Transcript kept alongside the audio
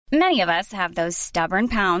Many of us have those stubborn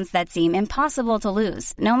pounds that seem impossible to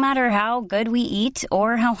lose, no matter how good we eat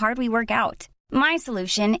or how hard we work out. My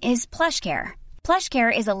solution is PlushCare.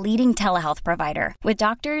 PlushCare is a leading telehealth provider with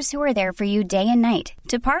doctors who are there for you day and night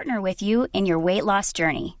to partner with you in your weight loss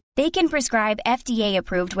journey. They can prescribe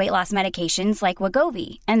FDA-approved weight loss medications like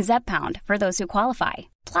Wegovy and Zepbound for those who qualify.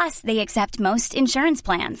 Plus, they accept most insurance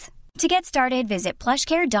plans. To get started, visit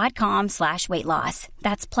plushcare.com/weightloss.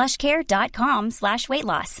 That's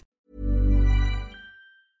plushcare.com/weightloss.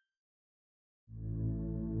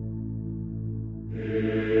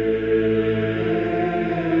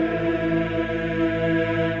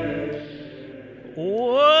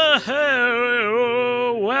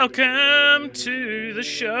 Whoa! Welcome to the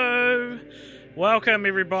show. Welcome,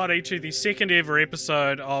 everybody, to the second ever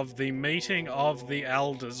episode of the Meeting of the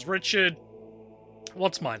Elders. Richard,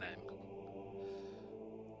 what's my name?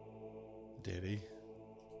 Daddy.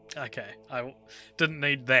 Okay, I didn't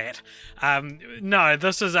need that. No,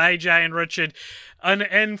 this is AJ and Richard,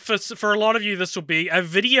 and for a lot of you, this will be a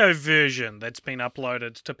video version that's been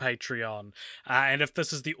uploaded to Patreon. And if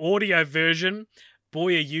this is the audio version,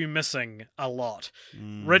 boy, are you missing a lot.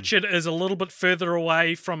 Richard is a little bit further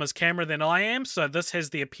away from his camera than I am, so this has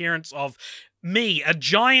the appearance of me, a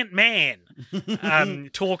giant man,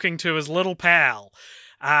 talking to his little pal.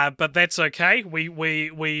 But that's okay.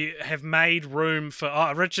 We have made room for...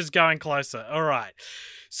 Oh, Richard's going closer. All right.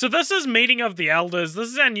 So this is Meeting of the Elders. This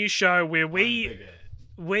is our new show where we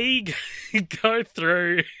go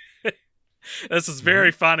through... This is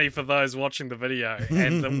very funny for those watching the video,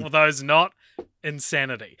 and those not,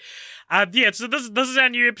 insanity. So this is our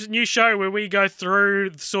new show where we go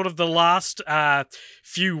through sort of the last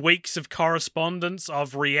few weeks of correspondence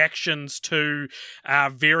of reactions to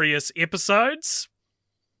various episodes.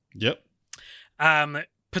 Yep.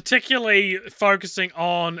 Particularly focusing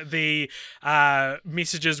on the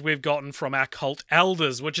messages we've gotten from our Cult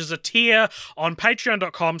Elders, which is a tier on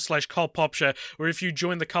patreon.com/cultpopshire, where if you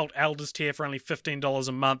join the Cult Elders tier for only $15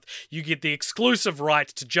 a month, you get the exclusive right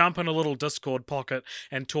to jump in a little Discord pocket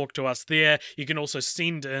and talk to us there. You can also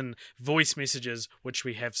send in voice messages, which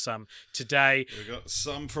we have some today. We got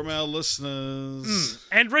some from our listeners.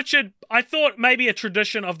 And Richard, I thought maybe a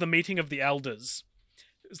tradition of the Meeting of the Elders.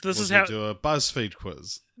 This is how do a BuzzFeed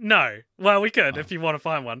quiz. No, well, we could if you want to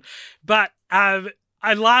find one. But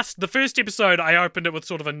the first episode, I opened it with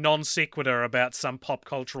sort of a non sequitur about some pop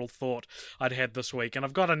cultural thought I'd had this week, and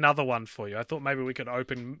I've got another one for you. I thought maybe we could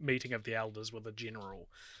open Meeting of the Elders with a general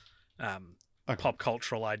pop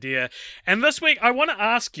cultural idea. And this week, I want to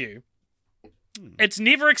ask you. It's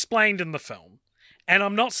never explained in the film, and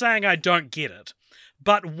I'm not saying I don't get it.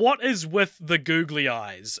 But what is with the googly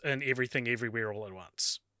eyes and Everything Everywhere All at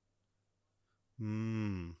Once?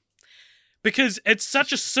 Because it's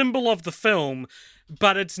such a symbol of the film,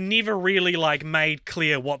 but it's never really made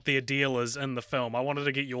clear what their deal is in the film. I wanted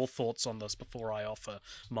to get your thoughts on this before I offer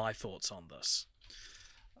my thoughts on this.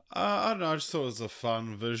 I don't know, I just thought it was a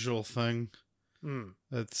fun visual thing.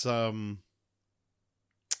 It's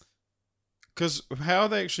because how are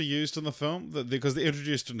they actually used in the film? Because they're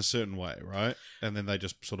introduced in a certain way, right? And then they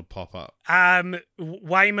just sort of pop up.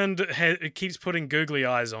 Waymond keeps putting googly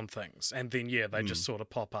eyes on things, and then they just sort of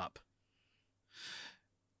pop up.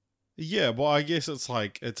 Yeah, well, I guess it's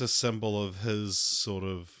a symbol of his sort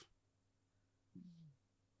of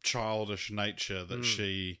childish nature that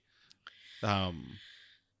she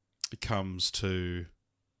comes to,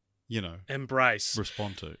 embrace.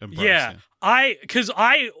 Respond to. Embrace, yeah. Because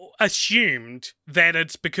I assumed that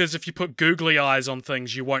it's because if you put googly eyes on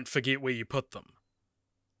things, you won't forget where you put them.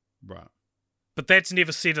 Right. But that's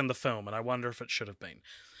never said in the film, and I wonder if it should have been.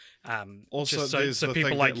 Also, just so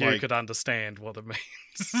people like you could understand what it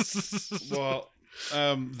means. Well,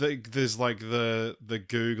 there's the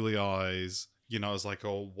googly eyes, is like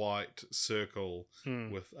a white circle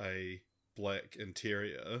with a black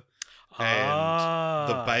interior. And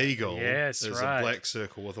the bagel is a black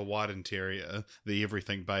circle with a white interior, the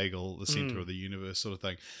everything bagel, the center of the universe sort of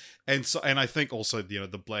thing. And I think also, the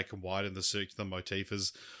black and white and the circular motif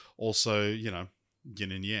is also, yin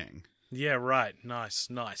and yang. Yeah, right. Nice.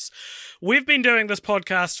 We've been doing this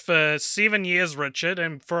podcast for 7 years, Richard,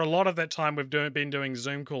 and for a lot of that time we've been doing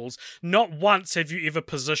Zoom calls. Not once have you ever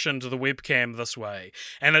positioned the webcam this way,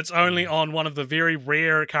 and it's only on one of the very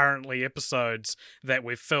rare currently episodes that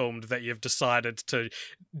we've filmed that you've decided to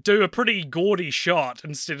do a pretty gaudy shot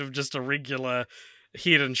instead of just a regular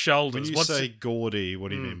head and shoulders. When you say gaudy, what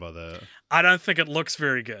do you mean by that? I don't think it looks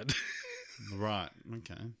very good. Right,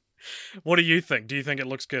 okay. What do you think? Do you think it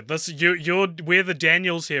looks good? We're the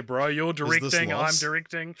Daniels here, bro. You're directing, I'm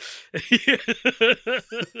directing.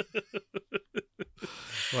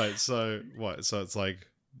 Wait, so what? So it's like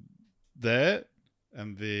that,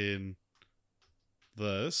 and then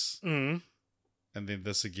this, Mm. and then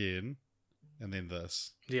this again, and then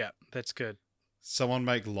this. Yeah, that's good. Someone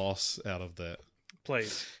make loss out of that.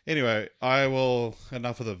 Please. Anyway, I will.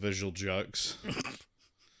 Enough of the visual jokes.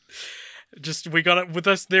 Just, we got it with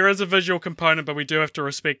this. There is a visual component, but we do have to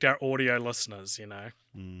respect our audio listeners, you know.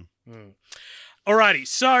 Alrighty,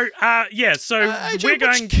 so AJ, we're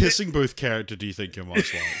going. Which kissing booth character do you think you're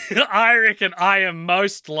most like? I reckon I am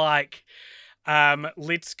most like.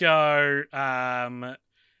 Let's go.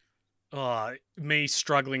 Me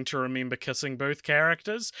struggling to remember kissing booth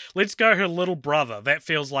characters. Let's go her little brother. That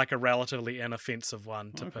feels like a relatively inoffensive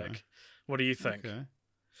one to pick. What do you think? Okay.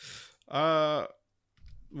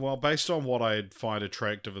 Well, based on what I'd find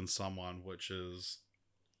attractive in someone, which is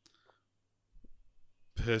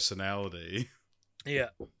personality.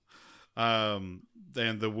 Yeah. And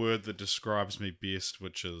the word that describes me best,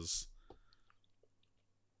 which is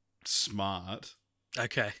smart.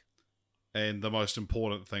 Okay. And the most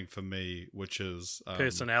important thing for me, which is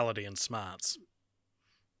personality and smarts.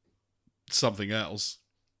 Something else.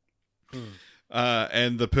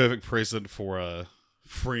 And the perfect present for a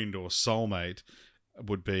friend or soulmate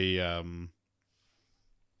would be an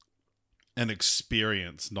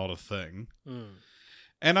experience, not a thing.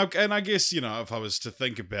 And I guess, if I was to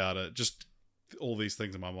think about it, just all these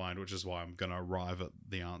things in my mind, which is why I'm going to arrive at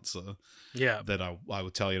the answer. Yeah. That I will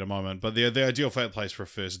tell you in a moment. But the ideal place for a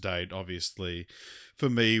first date, obviously, for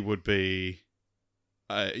me would be,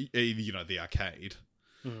 the arcade.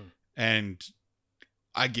 And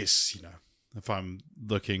I guess, if I'm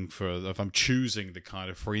choosing the kind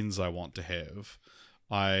of friends I want to have,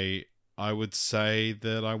 I would say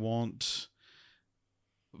that I want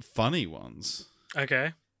funny ones.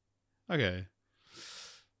 Okay.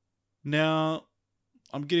 Now,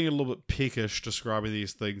 I'm getting a little bit peckish describing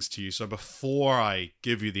these things to you, so before I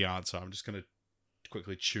give you the answer, I'm just going to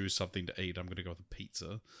quickly choose something to eat. I'm going to go with a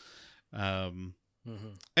pizza. And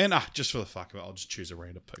just for the fuck of it, I'll just choose a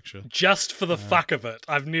random picture. Just for the fuck of it.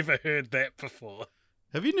 I've never heard that before.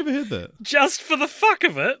 Have you never heard that? Just for the fuck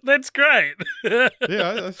of it? That's great.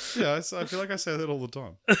 I feel like I say that all the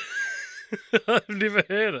time. I've never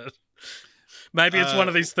heard it. Maybe it's one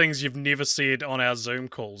of these things you've never said on our Zoom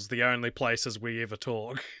calls, the only places we ever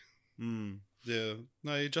talk. Yeah.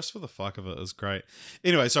 No, just for the fuck of it is great.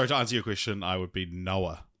 Anyway, sorry, to answer your question, I would be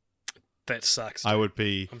Noah. That sucks, dude. I would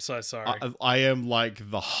be... I'm so sorry. I am like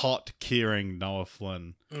the hot, caring Noah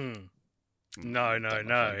Flynn. No. I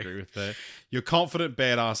agree with that. You're confident,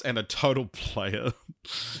 badass, and a total player.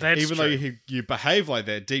 That's even true. though you behave like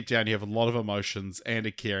that, deep down you have a lot of emotions and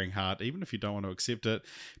a caring heart, even if you don't want to accept it.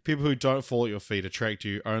 People who don't fall at your feet attract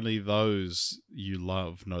you. Only those you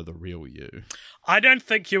love know the real you. I don't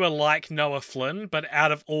think you are like Noah Flynn, but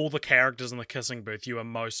out of all the characters in the kissing booth, you are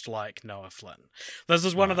most like Noah Flynn. This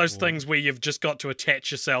is one of those things where you've just got to attach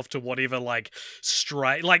yourself to whatever,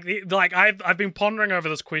 straight... I've been pondering over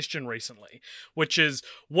this question recently, which is,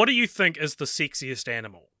 what do you think is the sexiest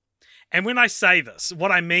animal? And when I say this,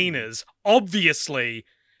 what I mean is, obviously,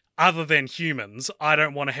 other than humans, I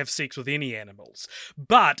don't want to have sex with any animals.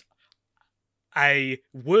 But a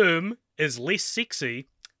worm is less sexy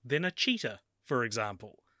than a cheetah, for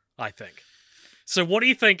example, I think. So what do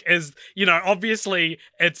you think is, obviously,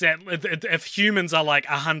 it's if humans are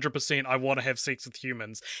 100%, I want to have sex with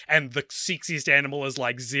humans, and the sexiest animal is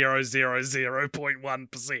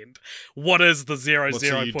 0.1%. What is the 0.1%?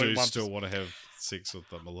 So you do still want to have sex with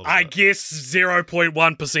them a little bit? I guess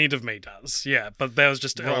 0.1% of me does, yeah, but that was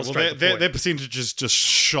just to illustrate the point. Their percentage is just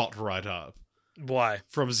shot right up. Why?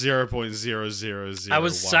 From 0.0001%. I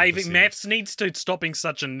was saving... Maths needs to stop being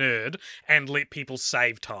such a nerd and let people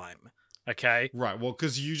save time. Okay? Right, well,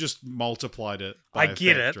 because you just multiplied it by I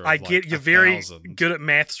get it. I get you're 1,000. very good at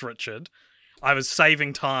maths, Richard. I was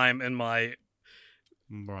saving time in my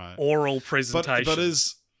oral presentation. But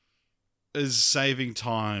is saving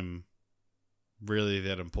time really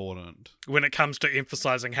that important? When it comes to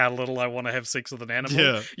emphasizing how little I want to have sex with an animal?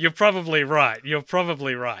 Yeah. You're probably right.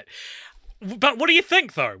 But what do you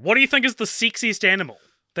think, though? What do you think is the sexiest animal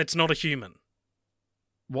that's not a human?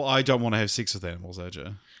 Well, I don't want to have sex with animals,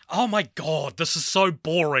 AJ. Oh my god, this is so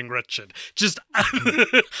boring, Richard. Just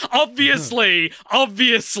obviously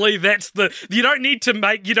that's the you don't need to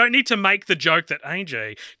make the joke that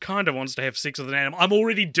AJ kind of wants to have sex with an animal. I'm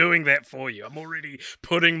already doing that for you. I'm already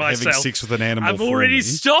putting myself having sex with an animal. I'm already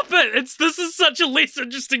stop it. This is such a less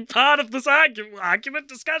interesting part of this argument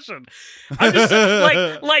discussion. I'm just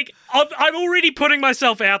I'm already putting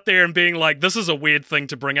myself out there and being like, this is a weird thing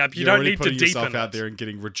to bring up. You don't need to deepen yourself out it. there and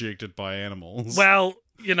getting rejected by animals. Well,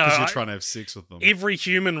 you know, because you're trying to have sex with them. Every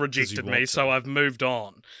human rejected me, so I've moved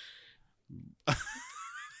on.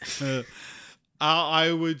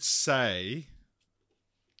 I would say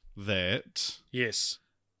that yes,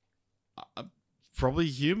 probably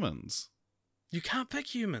humans. You can't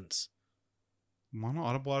pick humans. Why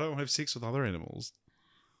not? I don't have sex with other animals.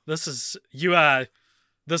 This is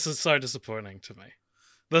so disappointing to me.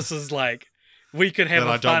 This is like, we could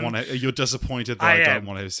have you're disappointed that I don't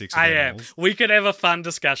want to have sex with animals. We could have a fun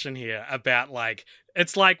discussion here about, like,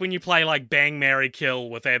 it's like when you play, like, Bang, Marry, Kill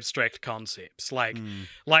with abstract concepts. Like,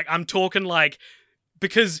 I'm talking, like,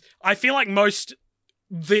 because I feel like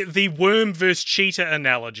the worm versus cheetah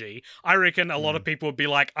analogy, I reckon a lot of people would be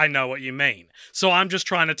like, I know what you mean. So I'm just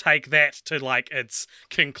trying to take that to, like, its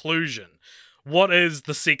conclusion. What is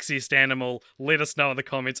the sexiest animal? Let us know in the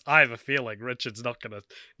comments. I have a feeling Richard's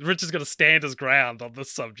gonna stand his ground on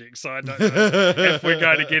this subject, so I don't know if we're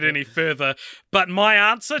going to get any further. But my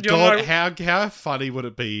answer, how funny would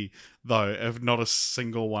it be though if not a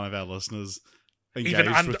single one of our listeners even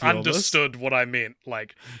understood what I meant?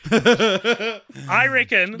 Like, I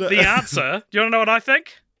reckon the answer. Do you want to know what I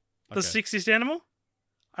think? The sexiest animal?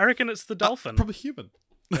 I reckon it's the dolphin. Probably human.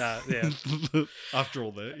 Yeah. After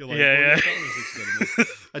all that, you're like, yeah.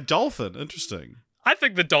 A dolphin, interesting. I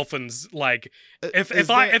think the dolphins, like, if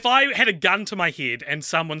I had a gun to my head and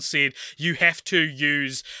someone said you have to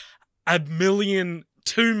use 2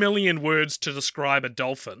 million words to describe a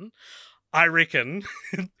dolphin, I reckon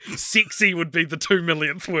sexy would be the 2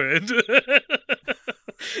 millionth word.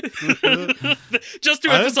 Just to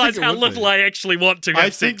emphasize how little I actually want to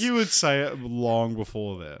have sex. I think you would say it long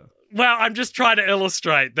before that. Well, I'm just trying to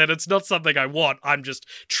illustrate that it's not something I want. I'm just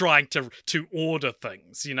trying to order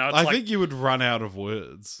things, you know? I think you would run out of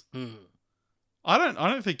words. Mm. I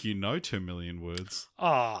don't think you know 2 million words.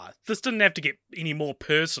 This didn't have to get any more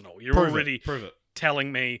personal. You're already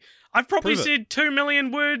telling me. I've probably said 2 million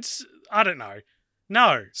words. I don't know.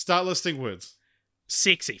 No. Start listing words.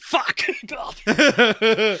 Sexy. Fuck. God.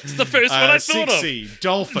 It's the first one I thought sexy.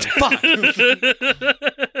 Dolphin. Fuck.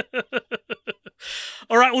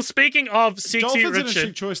 All right, well, speaking of sexy, Dolphin's Richard... an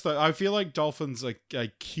interesting choice, though. I feel like dolphins are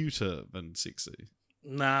cuter than sexy.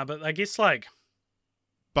 Nah, but I guess, like...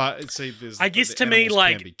 But, see, there's... I guess to me,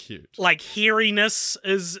 like hairiness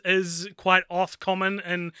is quite common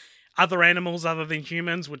in other animals other than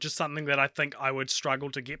humans, which is something that I think I would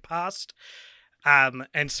struggle to get past. And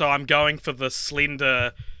so I'm going for the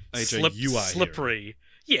slender, slippery...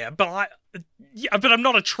 Yeah, but I'm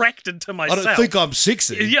not attracted to myself. I don't think I'm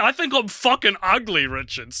sexy. Yeah, I think I'm fucking ugly,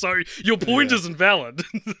 Richard. So your point isn't valid.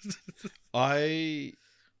 Like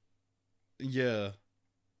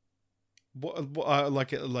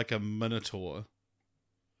a minotaur.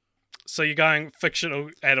 So you're going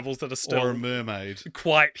fictional animals that are still or a mermaid,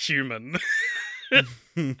 quite human.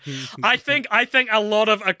 I think a lot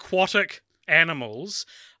of aquatic animals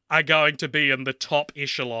are going to be in the top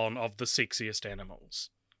echelon of the sexiest animals.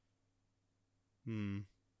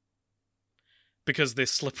 Because they're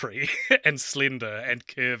slippery and slender and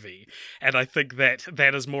curvy. And I think that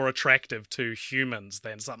is more attractive to humans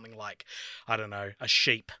than something like, I don't know, a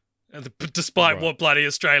sheep. Despite what bloody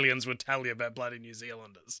Australians would tell you about bloody New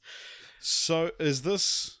Zealanders. So is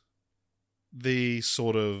this the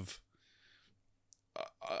sort of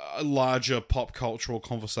a larger pop cultural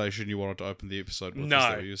conversation you wanted to open the episode with? No. Is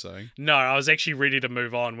that what you're saying? No, I was actually ready to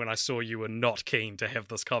move on when I saw you were not keen to have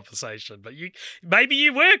this conversation. But maybe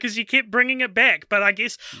you were, because you kept bringing it back. But I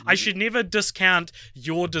guess I should never discount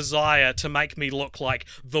your desire to make me look like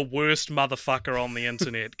the worst motherfucker on the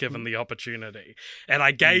internet given the opportunity. And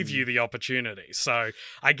I gave you the opportunity. So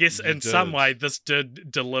I guess in some way this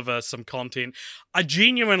did deliver some content. I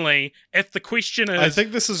genuinely, if the question is... I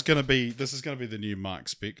think this is gonna be the new Mark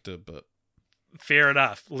Spector, but fair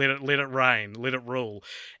enough. Let it rain. Let it rule.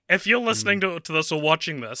 If you're listening to this or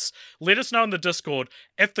watching this, let us know in the Discord.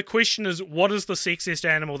 If the question is, what is the sexiest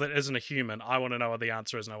animal that isn't a human? I want to know what the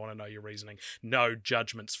answer is, and I want to know your reasoning. No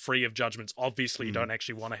judgments. Free of judgments. Obviously, you don't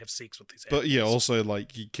actually want to have sex with these animals. But yeah, also,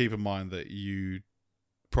 like, you keep in mind that you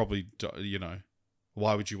probably,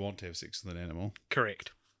 why would you want to have sex with an animal?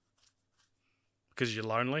 Correct. Because you're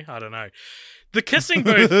lonely? I don't know. The Kissing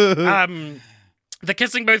Booth... The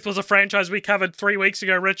Kissing Booth was a franchise we covered 3 weeks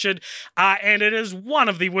ago, Richard, and it is one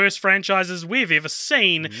of the worst franchises we've ever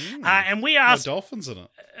seen. And we asked... No dolphins in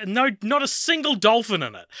it. No, not a single dolphin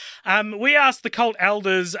in it. We asked the cult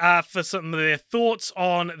elders for some of their thoughts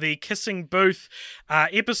on the Kissing Booth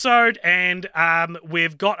episode, and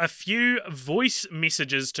we've got a few voice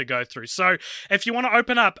messages to go through. So if you want to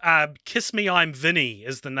open up Kiss Me I'm Vinny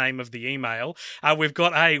is the name of the email. We've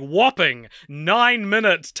got a whopping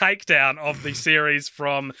 9-minute takedown of the series stories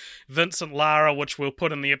from Vincent Lara, which we'll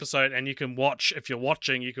put in the episode, and you can watch, if you're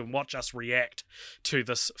watching, you can watch us react to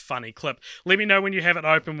this funny clip. Let me know when you have it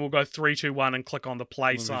open. We'll go 3, 2, 1 and click on the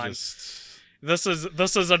play sign. This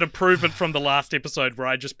is an improvement from the last episode where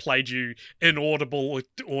I just played you inaudible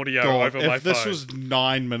audio over my phone. If this was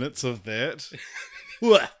 9 minutes of that...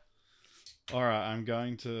 Alright, I'm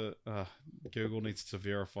going to... Google needs to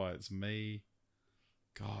verify it's me.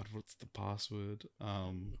 God, what's the password?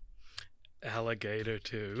 Alligator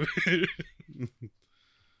 2.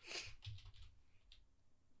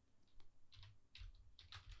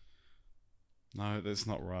 No, that's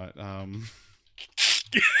not right.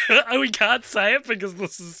 We can't say it because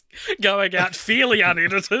this is going out fairly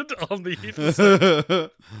unedited on the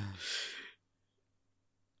episode.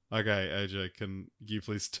 Okay, AJ, can you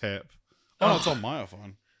please tap? Oh, it's on my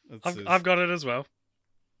iPhone. I've got it as well.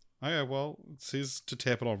 Okay, well, it says to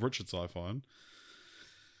tap it on Richard's iPhone.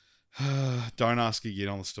 Don't ask again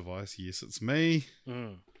on this device. Yes, it's me.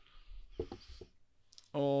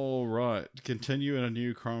 All right. Continue in a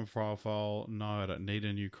new Chrome profile. No, I don't need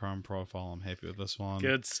a new Chrome profile. I'm happy with this one.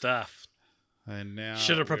 Good stuff. And now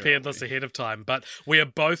should have prepared this ahead of time, but we are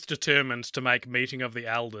both determined to make Meeting of the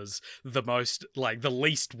Elders the most, the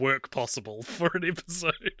least work possible for an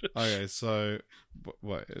episode. Okay, so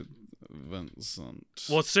wait, Vincent.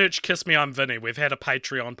 Well, search "Kiss Me, I'm Vinny." We've had a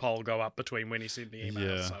Patreon poll go up between when he sent the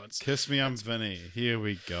email. Yeah, so it's "Kiss Me, I'm Vinny." Here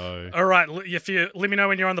we go. All right, if you let me know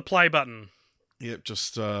when you're on the play button. Yep,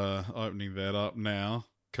 just opening that up now.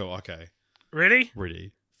 Cool. Okay. Ready?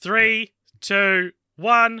 Ready. 3, 2,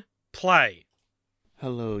 1, play.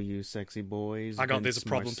 Hello, you sexy boys. There's a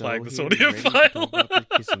problem playing this here, audio ready to file. talk about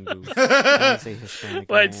the kissing booth. As a Hispanic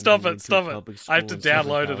Wait, man stop who it, went to stop public it. I have to school in Southern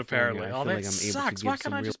download it California, apparently. I Oh, feel that like I'm able to sucks. give Why some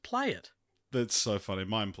can't I real- just play it? That's so funny.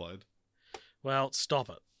 Mine played. Well, stop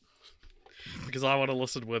it. Because I want to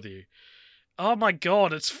listen with you. Oh my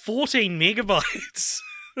god, it's 14 megabytes.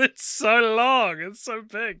 It's so long. It's so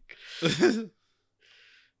big. Is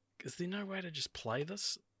there no way to just play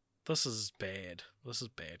this? This is bad. This is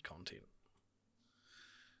bad content.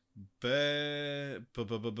 Bad.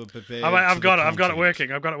 I've got it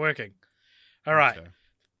working. I've got it working. All right. Okay.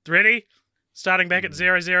 Ready? Starting back at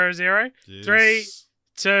 000. Yes. 3,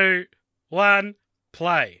 2, 1,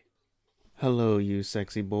 play. Hello, you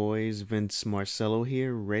sexy boys. Vince Marcello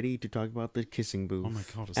here, ready to talk about the kissing booth. Oh my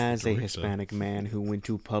god, it's the As a director. Hispanic man who went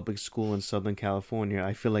to public school in Southern California,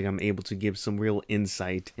 I feel like I'm able to give some real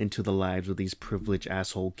insight into the lives of these privileged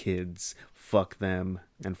asshole kids. Fuck them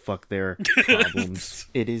and fuck their problems.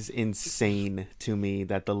 It is insane to me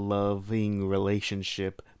that the loving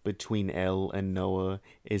relationship between Elle and Noah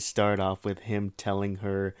is start off with him telling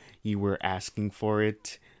her you were asking for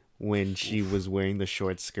it when she was wearing the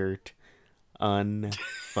short skirt.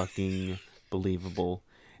 Unfucking believable.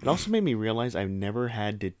 It also made me realize I've never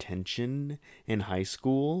had detention in high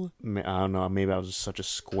school. I don't know, maybe I was such a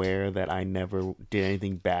square that I never did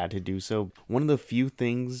anything bad to do so. One of the few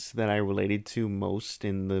things that I related to most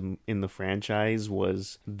in the franchise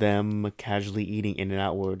was them casually eating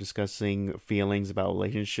In-N-Out while discussing feelings about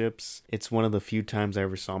relationships. It's one of the few times I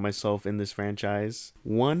ever saw myself in this franchise.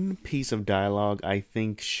 One piece of dialogue I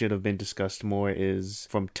think should have been discussed more is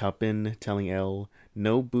from Tuppen telling Elle,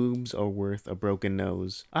 "No boobs are worth a broken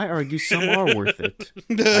nose." I argue some are worth it.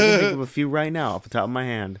 I can think of a few right now off the top of my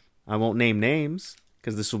hand. I won't name names,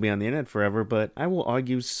 because this will be on the internet forever, but I will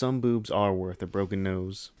argue some boobs are worth a broken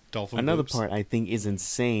nose. Dolphin Another boobs. part I think is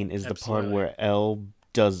insane is Absolutely. the part where Elle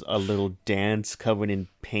does a little dance covered in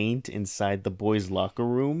paint inside the boys' locker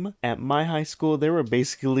room. At my high school, there were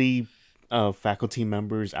basically faculty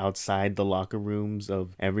members outside the locker rooms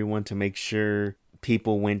of everyone to make sure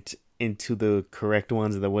people went into the correct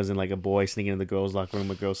ones. There wasn't like a boy sneaking in the girls' locker room,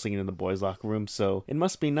 a girl sneaking in the boys' locker room. So it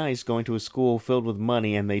must be nice going to a school filled with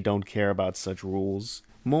money and they don't care about such rules.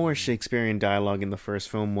 More Shakespearean dialogue in the first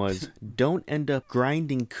film was, "Don't end up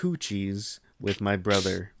grinding coochies with my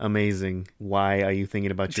brother." Amazing. Why are you thinking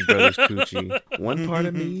about your brother's coochie? One part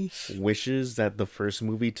of me wishes that the first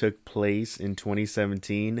movie took place in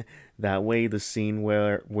 2017. That way the scene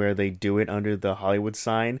where they do it under the Hollywood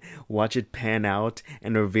sign, watch it pan out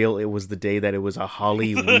and reveal it was the day that it was a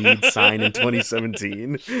Holly weed sign in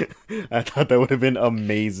 2017. I thought that would have been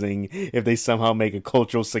amazing if they somehow make a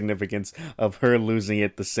cultural significance of her losing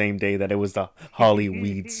it the same day that it was the Holly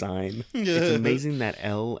weed sign. It's amazing that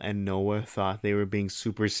Elle and Noah thought they were being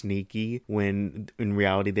super sneaky when in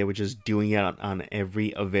reality they were just doing it on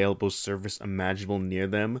every available service imaginable near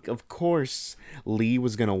them. Of course, Lee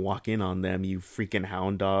was gonna walk in on them, you freaking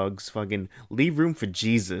hound dogs. Fucking leave room for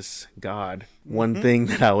Jesus. God. One thing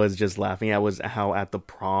that I was just laughing at was how at the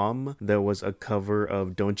prom there was a cover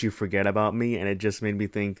of Don't You Forget About Me, and it just made me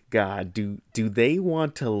think, God, do they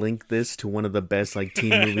want to link this to one of the best like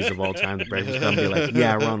teen movies of all time, The Breakfast Club? Be like,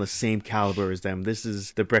 yeah, we're on the same caliber as them. This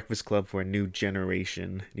is The Breakfast Club for a new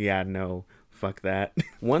generation. Yeah, no. Fuck that.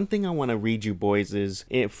 One thing I want to read you boys is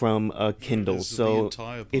it from a Kindle. So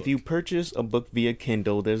if you purchase a book via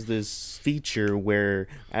Kindle, there's this feature where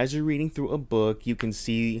as you're reading through a book, you can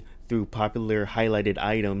see through popular highlighted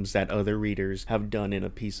items that other readers have done in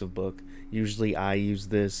a piece of book. Usually I use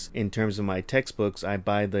this in terms of my textbooks. I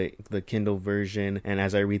buy the Kindle version, and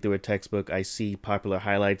as I read through a textbook, I see popular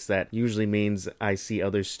highlights. That usually means I see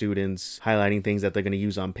other students highlighting things that they're going to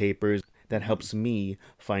use on papers. That helps me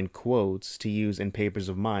find quotes to use in papers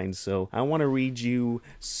of mine. So I want to read you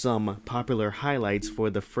some popular highlights for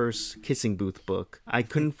the first Kissing Booth book. I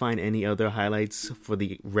couldn't find any other highlights for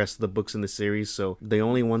the rest of the books in the series, so the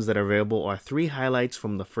only ones that are available are 3 highlights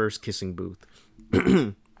from the first Kissing Booth.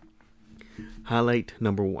 Highlight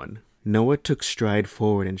number 1. Noah took stride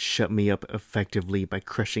forward and shut me up effectively by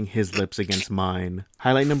crushing his lips against mine.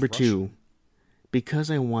 Highlight number 2. Because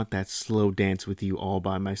I want that slow dance with you all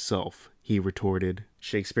by myself, he retorted.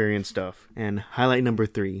 Shakespearean stuff. And highlight number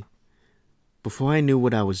 3. Before I knew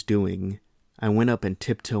what I was doing, I went up and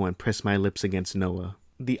tiptoe and pressed my lips against Noah.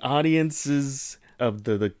 The audiences of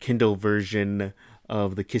the Kindle version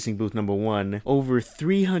of the Kissing Booth number 1, over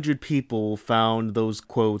 300 people found those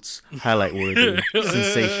quotes highlight worthy.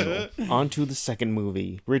 Sensational. On to the second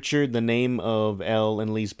movie. Richard, the name of Elle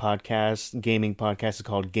and Lee's gaming podcast is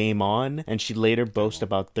called Game On, and she later boasts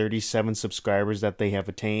about 37 subscribers that they have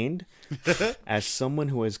attained. As someone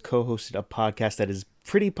who has co-hosted a podcast that is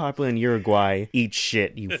pretty popular in Uruguay, eat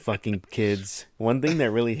shit, you fucking kids. One thing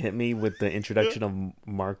that really hit me with the introduction of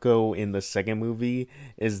Marco in the second movie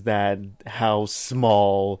is that how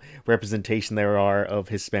small representation there are of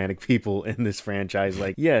Hispanic people in this franchise.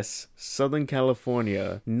 Like, yes, Southern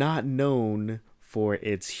California, not known for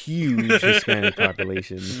its huge Hispanic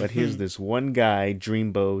population, but here's this one guy,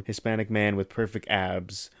 Dreamboat, Hispanic man with perfect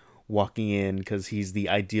abs, walking in because he's the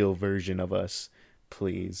ideal version of us.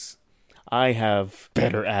 Please. I have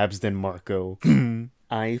better abs than Marco.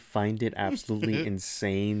 I find it absolutely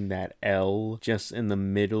insane that Elle, just in the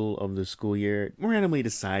middle of the school year, randomly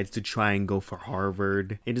decides to try and go for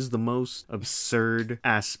Harvard. It is the most absurd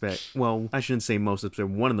aspect. Well, I shouldn't say most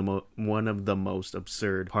absurd. One of the most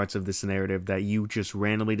absurd parts of this narrative, that you just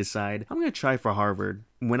randomly decide, I'm going to try for Harvard.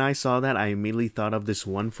 When I saw that, I immediately thought of this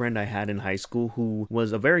one friend I had in high school who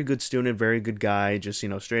was a very good student, very good guy, just,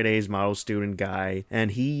 straight A's, model student guy.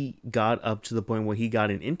 And he got up to the point where he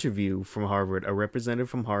got an interview from Harvard. A representative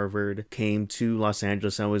from Harvard came to Los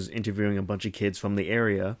Angeles and was interviewing a bunch of kids from the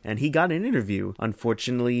area. And he got an interview.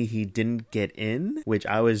 Unfortunately, he didn't get in, which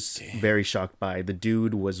I was very shocked by. The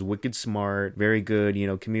dude was wicked smart, very good,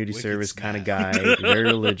 community service kind of guy, very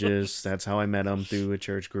religious. That's how I met him, through a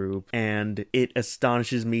church group. And it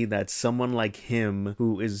astonished me that someone like him,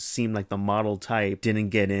 who seemed like the model type, didn't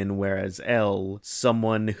get in, whereas Elle,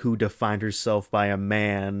 someone who defined herself by a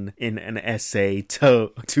man in an essay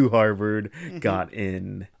to Harvard, got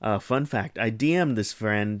in. Fun fact, I DM'd this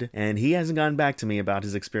friend and he hasn't gotten back to me about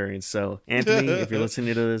his experience. So Anthony, if you're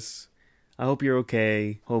listening to this, I hope you're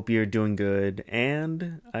okay, hope you're doing good,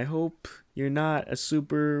 and I hope you're not a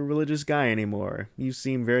super religious guy anymore. You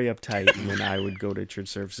seem very uptight when I would go to church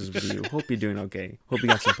services with you. Hope you're doing okay. Hope you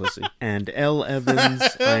got some pussy. And Elle Evans,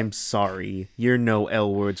 I'm sorry. You're no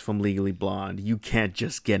L words from Legally Blonde. You can't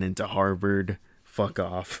just get into Harvard. Fuck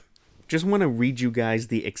off. Just want to read you guys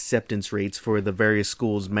the acceptance rates for the various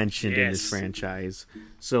schools mentioned in this franchise.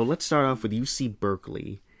 So let's start off with UC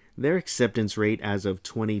Berkeley. Their acceptance rate as of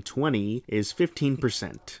 2020 is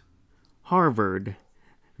 15%. Harvard,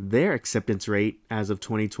 their acceptance rate as of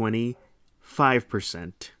 2020,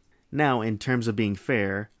 5%. Now, in terms of being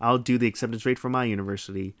fair, I'll do the acceptance rate for my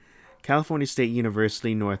university. California State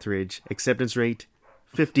University, Northridge, acceptance rate,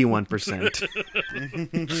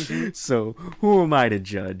 51%. So, who am I to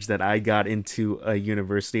judge that I got into a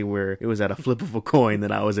university where it was at a flip of a coin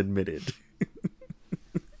that I was admitted?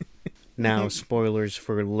 Now, spoilers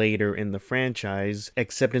for later in the franchise.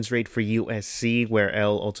 Acceptance rate for USC, where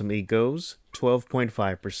Elle ultimately goes,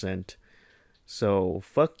 12.5%. So,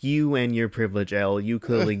 fuck you and your privilege, Elle. You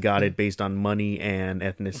clearly got it based on money and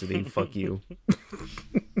ethnicity. Fuck you.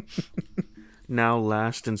 Now,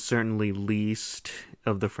 last and certainly least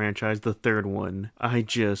of the franchise, the third one. I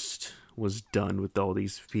just was done with all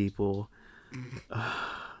these people.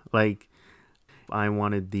 I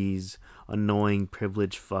wanted these annoying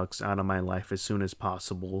privileged fucks out of my life as soon as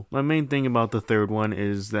possible. My main thing about the third one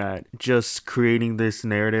is that just creating this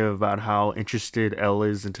narrative about how interested Elle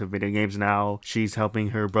is into video games now. She's helping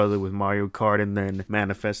her brother with Mario Kart and then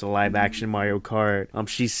manifest a live action Mario Kart.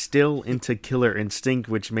 She's still into Killer Instinct,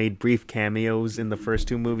 which made brief cameos in the first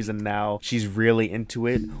two movies, and now she's really into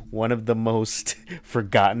it. One of the most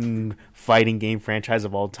forgotten fighting game franchise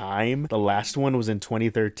of all time. The last one was in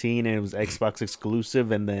 2013 and it was Xbox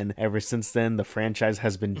exclusive, and then ever since then the franchise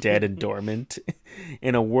has been dead and dormant.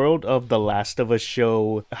 In a world of The Last of Us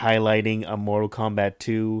show highlighting a Mortal Kombat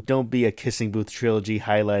 2, don't be a Kissing Booth trilogy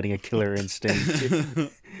highlighting a Killer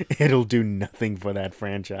Instinct. It'll do nothing for that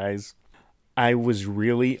franchise. I was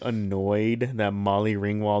really annoyed that Molly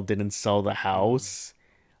Ringwald didn't sell the house.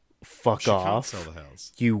 Fuck off. She can't sell the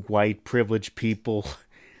house. You white privileged people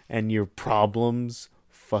and your problems.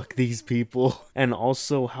 Fuck these people. And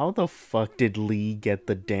also, how the fuck did Lee get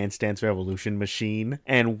the Dance Dance Revolution machine?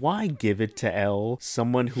 And why give it to Elle,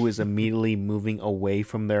 someone who is immediately moving away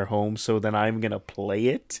from their home, so that I'm gonna play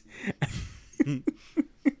it?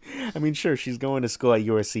 I mean, sure, she's going to school at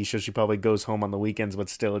USC, so she probably goes home on the weekends, but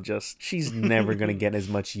still, she's never gonna get as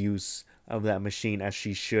much use of that machine as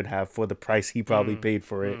she should have for the price he probably paid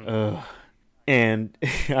for it. Ugh. And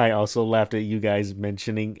I also laughed at you guys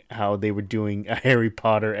mentioning how they were doing a Harry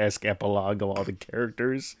Potter-esque epilogue of all the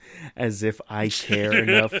characters, as if I care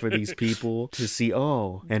enough for these people to see,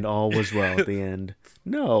 oh, and all was well at the end.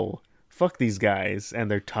 No. Fuck these guys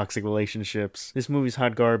and their toxic relationships. This movie's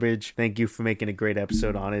hot garbage. Thank you for making a great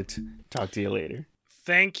episode on it. Talk to you later.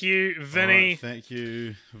 Thank you, Vinny. Right, thank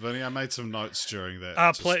you, Vinny. I made some notes during that.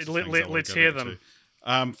 Let's hear them.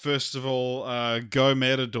 First of all, Go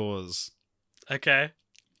Matadors. Okay.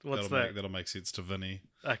 What's that? That'll make sense to Vinny.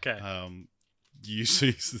 Okay.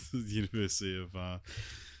 UC, the University of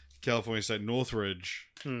California State Northridge.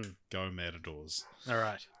 Go Matadors. All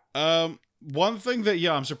right. One thing that,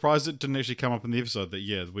 I'm surprised it didn't actually come up in the episode,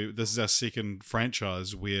 that, this is our second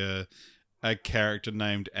franchise where a character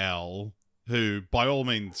named Al, who, by all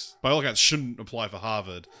accounts, shouldn't apply for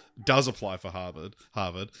Harvard, does apply for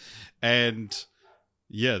Harvard, and...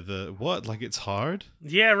 yeah, it's hard?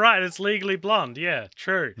 Yeah, right, it's Legally Blonde, yeah,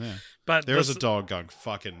 true. Yeah. But there is a dog going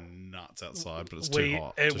fucking nuts outside, but it's too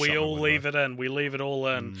hot. We all leave it in. We leave it all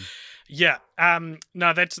in. Yeah,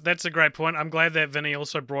 no, that's a great point. I'm glad that Vinny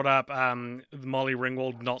also brought up Molly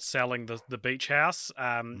Ringwald not selling the beach house,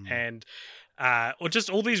 and or just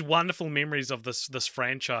all these wonderful memories of this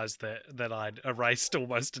franchise that I'd erased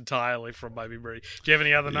almost entirely from my memory. Do you have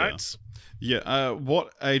any other notes? Yeah.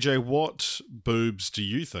 What boobs do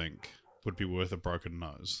you think would be worth a broken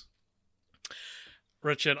nose?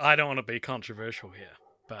 Richard, I don't want to be controversial here,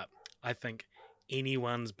 but I think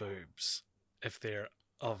anyone's boobs, if they're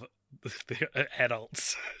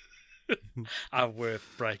adults, are worth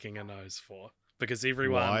breaking a nose for. Because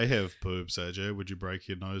everyone... Well, I have boobs, AJ. Would you break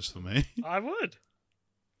your nose for me? I would.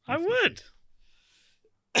 I would.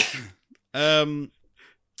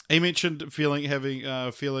 He mentioned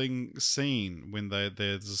feeling seen when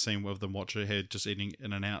there's a scene of them watching her just eating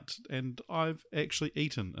In-N-Out, and I've actually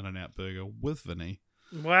eaten In-N-Out burger with Vinny.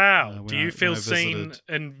 Wow. Do you feel seen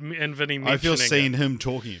in Vinny mentioning I feel seen it? him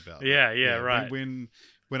talking about it. Yeah, right. When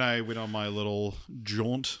I went on my little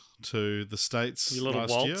jaunt to the States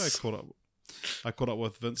last year, I caught up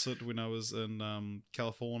with Vincent when I was in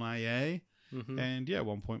California, and at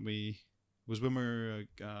one point we just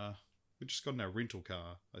got in our rental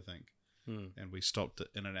car, I think, and we stopped at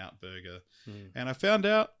In-N-Out Burger, and I found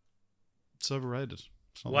out it's overrated.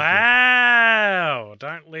 It's not wow!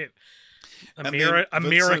 Don't let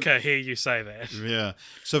America hear you say that. Yeah,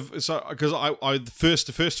 so because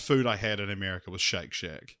the first food I had in America was Shake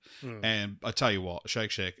Shack. And I tell you what,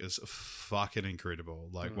 Shake Shack is fucking incredible.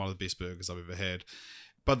 Like one of the best burgers I've ever had.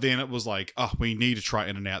 But then it was like, we need to try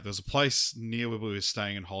In-N-Out. There was a place near where we were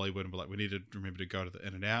staying in Hollywood, and we're like, we need to remember to go to the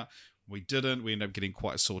In-N-Out. We didn't. We ended up getting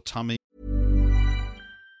quite a sore tummy.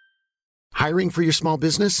 Hiring for your small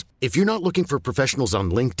business? If you're not looking for professionals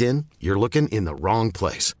on LinkedIn, you're looking in the wrong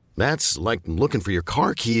place. That's like looking for your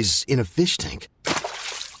car keys in a fish tank.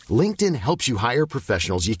 LinkedIn helps you hire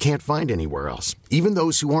professionals you can't find anywhere else, even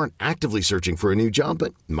those who aren't actively searching for a new job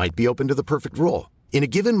but might be open to the perfect role. In a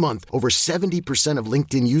given month, over 70% of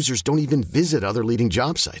LinkedIn users don't even visit other leading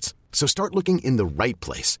job sites. So start looking in the right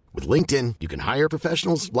place. With LinkedIn, you can hire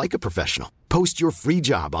professionals like a professional. Post your free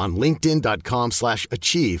job on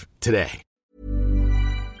linkedin.com/achieve today.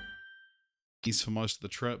 For most of the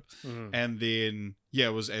trip. And then,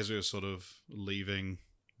 it was as we were sort of leaving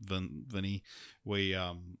Vinny, we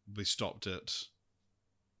stopped at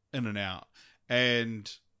In-N-Out,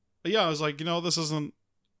 and I was like, this isn't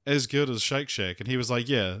as good as Shake Shack, and he was like,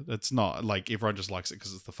 yeah, it's not, like, everyone just likes it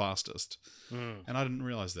because it's the fastest. And I didn't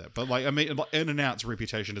realize that, but like, I mean, In-N-Out's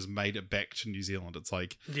reputation has made it back to New Zealand. It's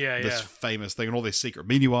like this famous thing, and all their secret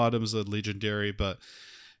menu items are legendary, but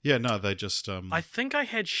yeah, no, they just I think I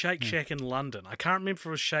had Shake Shack in London. I can't remember if it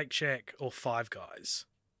was Shake Shack or Five Guys.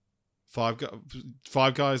 Five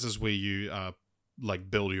Guys is where you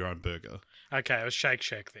like build your own burger. Okay, it was Shake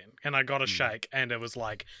Shack then. And I got a shake, and it was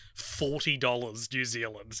like $40 New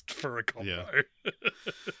Zealand for a combo.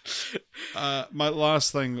 Yeah. My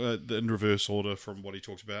last thing in reverse order from what he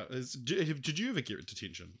talked about is, did you ever get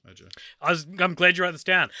detention, AJ? I'm glad you wrote this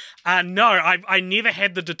down. No, I never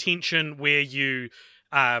had the detention where you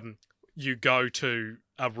go to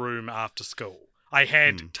a room after school. I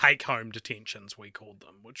had take-home detentions, we called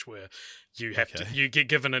them, which were you get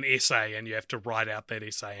given an essay and you have to write out that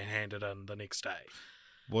essay and hand it in the next day.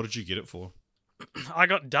 What did you get it for? I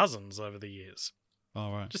got dozens over the years.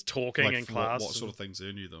 Oh, right. Just talking in class. What sort of things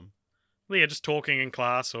earn you them? Yeah, just talking in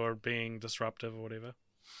class or being disruptive or whatever.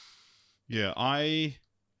 Yeah, I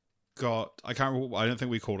can't remember, I don't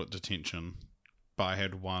think we called it detention, but I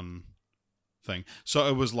had one thing. So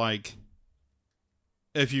it was like,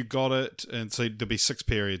 if you got it, and so there'd be 6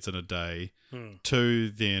 periods in a day, 2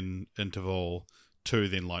 then interval, 2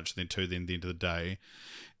 then lunch, then 2 then the end of the day.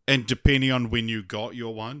 And depending on when you got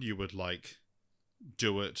your one, you would like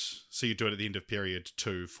do it. So you do it at the end of period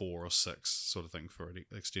 2, 4, or 6 sort of thing for an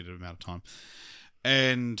extended amount of time.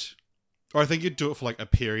 Or I think you'd do it for like a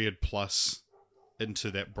period plus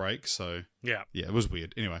into that break. So yeah, it was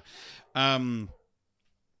weird. Anyway,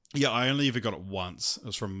 yeah, I only ever got it once. It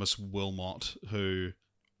was from Miss Wilmot, who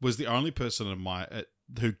was the only person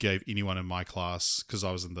who gave anyone in my class, because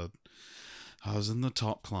I was in the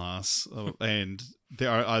top class, and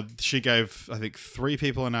she gave, I think, 3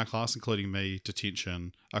 people in our class, including me,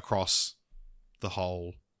 detention across the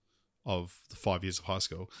whole of the 5 years of high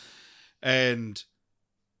school. And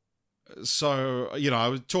so, I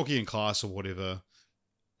was talking in class or whatever,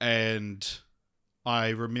 and I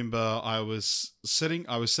remember I was sitting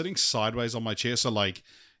sideways on my chair, so like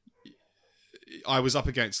I was up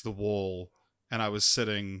against the wall, and I was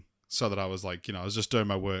sitting so that I was like, I was just doing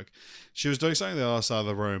my work. She was doing something on the other side of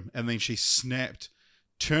the room, and then she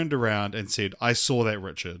turned around and said, "I saw that,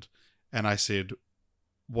 Richard." And I said,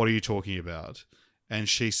 "What are you talking about?" And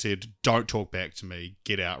she said, "Don't talk back to me,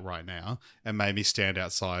 get out right now," and made me stand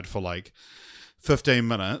outside for like 15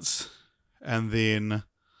 minutes, and then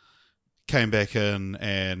came back in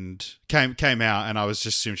and came out, and I was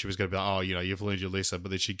just assuming she was going to be like, "Oh, you've learned your lesson," but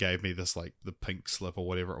then she gave me this like the pink slip or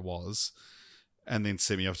whatever it was, and then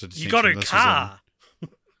sent me off to detention. You got a car.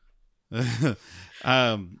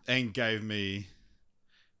 And gave me,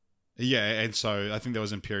 and so I think that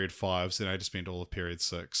was in period 5, so then I had to spend all of period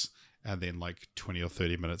 6, and then like 20 or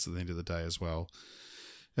 30 minutes at the end of the day as well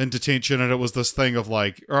in detention. And it was this thing of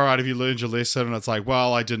like, all right, have you learned your lesson? And it's like,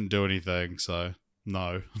 well, I didn't do anything, so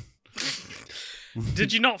no.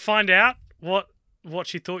 Did you not find out what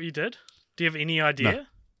she thought you did? Do you have any idea? No.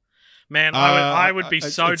 Man, I would be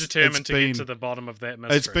so determined to get to the bottom of that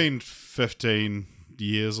mystery. It's been 15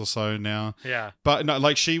 years or so now. Yeah. But no,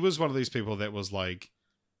 like, she was one of these people that was like,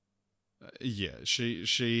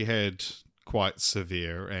 she had quite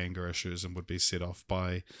severe anger issues and would be set off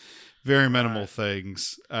by very minimal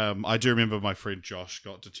things. I do remember my friend Josh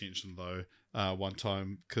got detention though one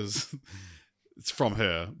time, because it's from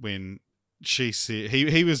her, when she said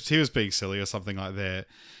he was being silly or something like that,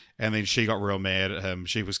 and then she got real mad at him.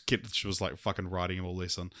 She was like fucking writing him a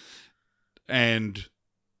lesson, and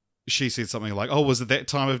she said something like, "Oh, was it that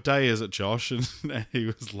time of day, is it, Josh?" And he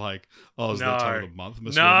was like, "Oh, is that time of the month,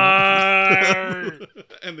 Miss Wilmot?"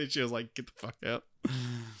 And then she was like, "Get the fuck out."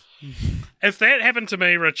 If that happened to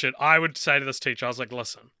me, Richard, I would say to this teacher, I was like,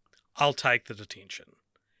 "Listen, I'll take the detention.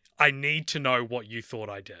 I need to know what you thought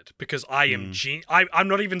I did, because I am I'm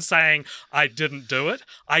not even saying I didn't do it.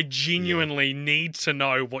 I genuinely need to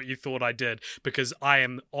know what you thought I did, because I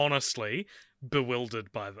am honestly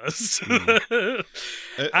bewildered by this."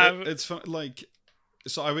 It's fun, like,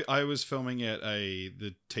 so I was filming at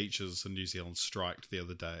the teachers in New Zealand striked the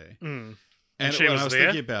other day, and I was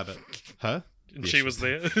thinking about it, huh? And she was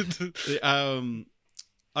there.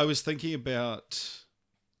 I was thinking about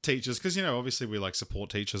teachers, because obviously we like support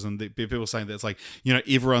teachers, and people saying that it's like,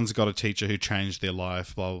 everyone's got a teacher who changed their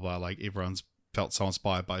life, blah blah blah, like everyone's felt so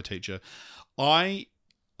inspired by a teacher. I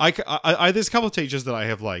there's a couple of teachers that I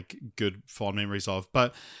have like good fond memories of,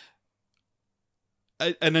 but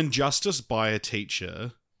an injustice by a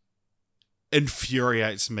teacher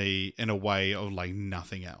infuriates me in a way of like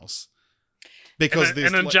nothing else, because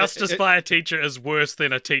an injustice by a teacher is worse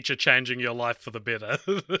than a teacher changing your life for the better.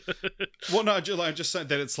 Well, no, I'm just saying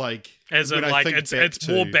that it's like, as in, like, it's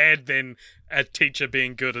more bad than a teacher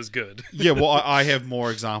being good is good. Yeah, well, I have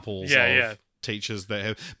more examples of teachers that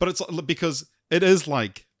have, but it's because it is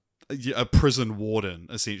like a prison warden,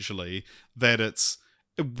 essentially, that it's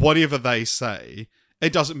whatever they say,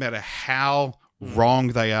 it doesn't matter how wrong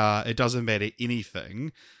they are, it doesn't matter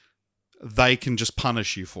anything, they can just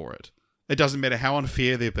punish you for it. It doesn't matter how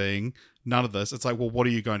unfair they're being, none of this. It's like, well, what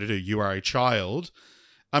are you going to do? You are a child.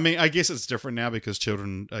 I mean, I guess it's different now because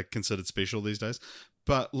children are considered special these days,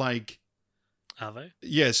 but like... Are they?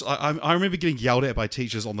 Yes, I remember getting yelled at by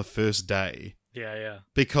teachers on the first day. Yeah.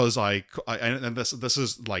 Because and this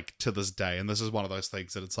is like to this day, and this is one of those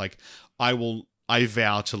things that it's like, I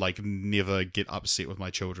vow to like never get upset with my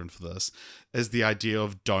children for this, is the idea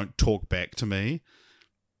of don't talk back to me.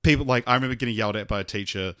 People, like, I remember getting yelled at by a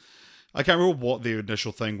teacher. I can't remember what their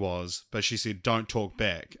initial thing was, but she said, don't talk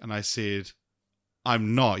back. And I said,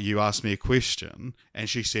 I'm not. You asked me a question. And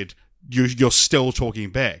she said, you're still talking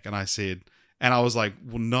back. And I said, and I was like,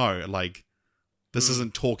 well, no, like, this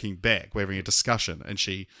isn't talking back. We're having a discussion. And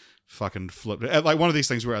she fucking flipped it. Like, one of these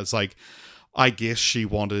things where it's like, I guess she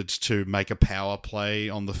wanted to make a power play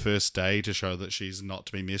on the first day to show that she's not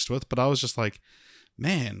to be messed with. But I was just like,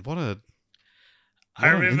 man, what an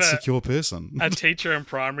insecure person. A teacher in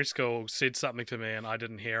primary school said something to me and I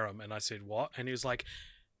didn't hear him. And I said, what? And he was like,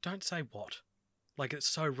 don't say what. Like, it's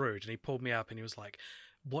so rude. And he pulled me up and he was like,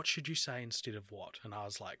 what should you say instead of what? And I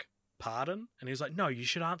was like, pardon? And he was like, no, you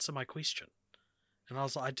should answer my question. And I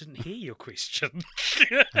was like, I didn't hear your question.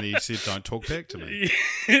 And he said, don't talk back to me.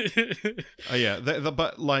 Oh, yeah.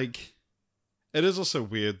 But, like, it is also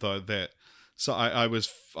weird, though, that... So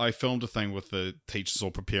I filmed a thing with the teachers all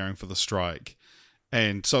preparing for the strike.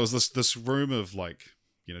 And so it was this room of, like,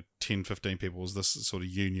 10, 15 people, was this sort of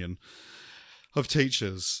union of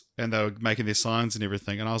teachers. And they were making their signs and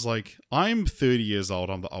everything. And I was like, I'm 30 years old.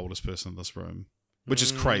 I'm the oldest person in this room. Which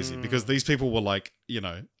is crazy, because these people were, like,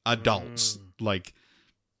 adults. Like...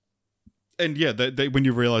 And yeah, they when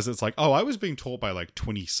you realize it's like, oh, I was being taught by like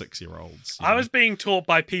 26-year-olds. I was being taught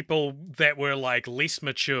by people that were like less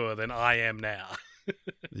mature than I am now.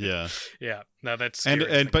 Yeah. Yeah. No, that's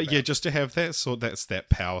just to have that that's that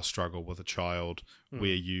power struggle with a child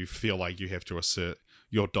where you feel like you have to assert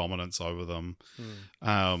your dominance over them.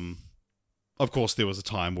 Of course, there was a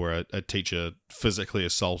time where a teacher physically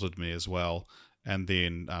assaulted me as well, and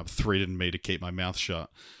then threatened me to keep my mouth shut.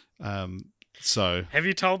 So, have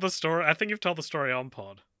you told the story? I think you've told the story on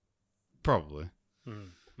pod. Probably.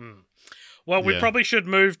 Well, we probably should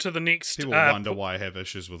move to the next... People wonder why I have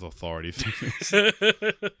issues with authority figures.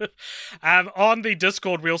 On the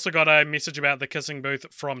Discord, we also got a message about The Kissing Booth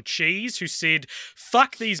from Cheese, who said,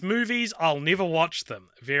 fuck these movies, I'll never watch them.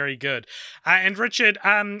 Very good. And Richard,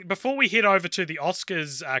 before we head over to the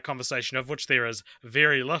Oscars conversation, of which there is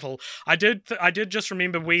very little, I did just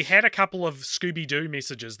remember we had a couple of Scooby-Doo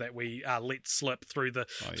messages that we let slip through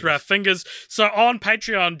our fingers. So on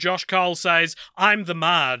Patreon, Josh Cole says, I'm the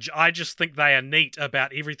Marge. I just think they are neat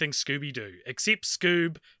about everything Scooby-Doo, except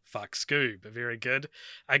Scoob. Fuck Scoob. Very good.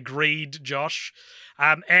 Agreed, Josh.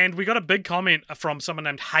 And we got a big comment from someone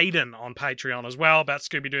named Hayden on Patreon as well about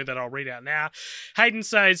Scooby-Doo that I'll read out now. Hayden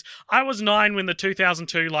says, I was 9 when the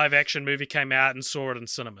 2002 live-action movie came out and saw it in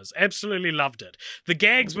cinemas. Absolutely loved it. The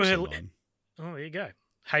gags were... Oh, there you go.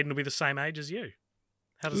 Hayden will be the same age as you.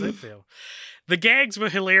 How does that feel? The gags were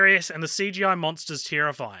hilarious and the CGI monsters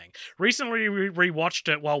terrifying. Recently we rewatched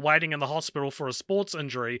it while waiting in the hospital for a sports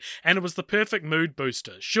injury, and it was the perfect mood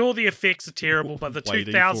booster. Sure, the effects are terrible, but the 2000s...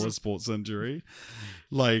 Waiting for a sports injury?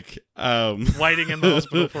 Like, Waiting in the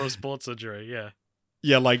hospital for a sports injury, yeah.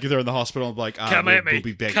 Yeah, like they're in the hospital, like, come at me. We'll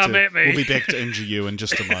be back to injure you in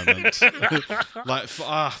just a moment. Like,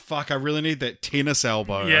 fuck, I really need that tennis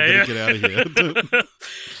elbow. I gotta get out of here.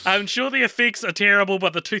 I'm sure the effects are terrible,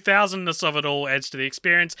 but the 2000-ness of it all adds to the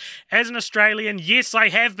experience. As an Australian, yes, I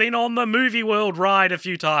have been on the Movie World ride a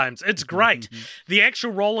few times. It's great. The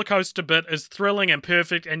actual roller coaster bit is thrilling and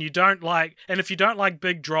perfect, and if you don't like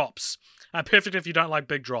big drops. Perfect if you don't like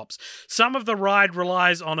big drops. Some of the ride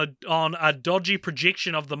relies on a dodgy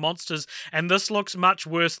projection of the monsters, and this looks much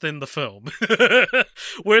worse than the film.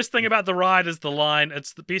 Worst thing about the ride is the line,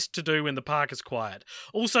 it's the best to do when the park is quiet.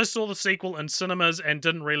 Also saw the sequel in cinemas and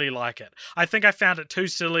didn't really like it. I think I found it too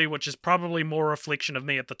silly, which is probably more a reflection of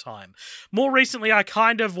me at the time. More recently, I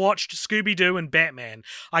kind of watched Scooby-Doo and Batman.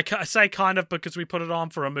 I say kind of because we put it on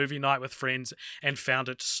for a movie night with friends and found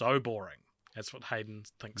it so boring. That's what Hayden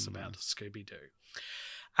thinks about Scooby-Doo.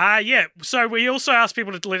 Yeah, so we also asked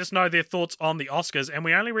people to let us know their thoughts on the Oscars, and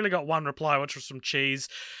we only really got one reply, which was from Cheese,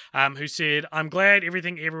 who said, I'm glad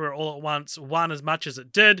Everything Everywhere All at Once won as much as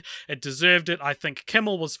it did. It deserved it. I think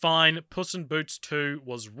Kimmel was fine. Puss in Boots 2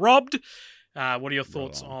 was robbed. What are your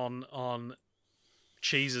thoughts on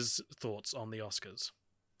Cheese's thoughts on the Oscars?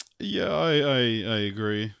 Yeah, I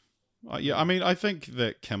agree. Yeah, I mean, I think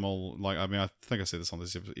that Kimmel, I think I said this on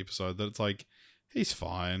this episode, that it's like, he's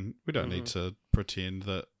fine. We don't need to pretend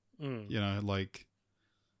that,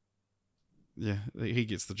 he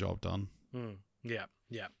gets the job done. Yeah.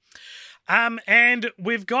 And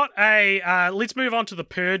we've got let's move on to The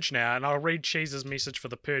Purge now, and I'll read Cheese's message for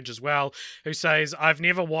The Purge as well, who says, I've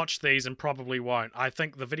never watched these and probably won't. I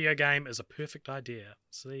think the video game is a perfect idea.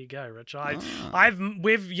 So there you go, Rich. We're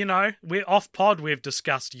off pod, we've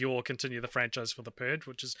discussed your continue the franchise for The Purge,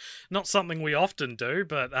 which is not something we often do,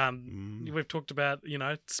 but we've talked about,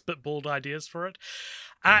 spitballed ideas for it.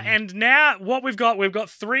 And now what we've got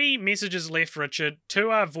 3 messages left, Richard.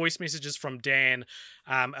 2 are voice messages from Dan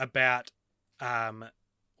about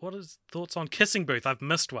what is thoughts on Kissing Booth? I've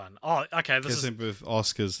missed one. Oh, okay. Kissing Booth,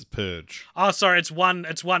 Oscars, Purge. Oh, sorry. It's one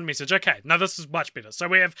message. Okay. No, this is much better. So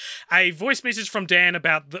we have a voice message from Dan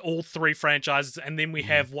about all 3 franchises, and then we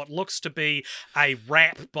have what looks to be a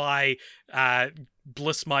rap by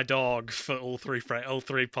Bliss My Dog for all three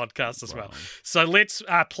podcasts as well. So let's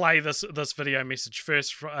play this video message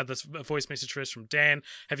first. This voice message first from Dan.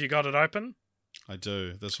 Have you got it open? I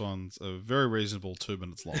do. This one's a very reasonable 2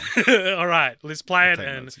 minutes long. All right, let's play it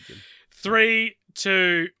in 3,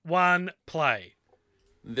 2, 1, play.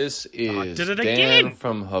 This is did it Dan again.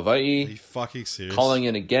 From Hawaii. Are you fucking serious? Calling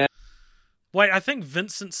in again. Wait, I think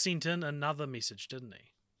Vincent sent in another message, didn't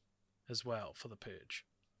he? As well for The Purge.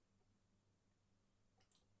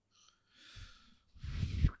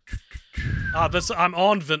 I'm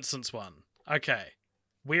on Vincent's one. Okay.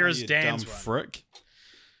 Where is Dan's dumb one? Frick.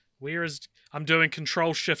 Where is I'm doing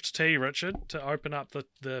Control Shift T, Richard, to open up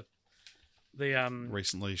the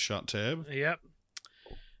recently shut tab. Yep.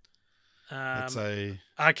 It's a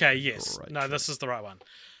okay. Yes. No, choice. this is the right one.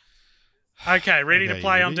 Okay, ready to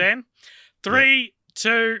play on ready? Dan? 3,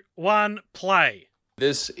 2, 1, play.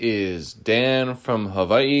 This is Dan from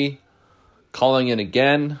Hawaii calling in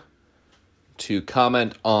again to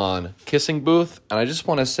comment on Kissing Booth. And I just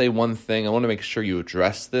want to say one thing. I want to make sure you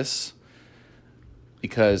address this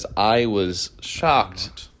because I was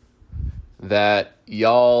shocked that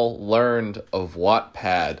y'all learned of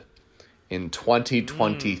Wattpad in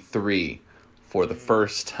 2023 for the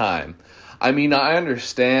first time. I mean, I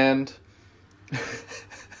understand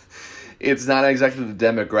it's not exactly the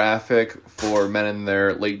demographic for men in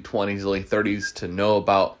their late 20s, late 30s to know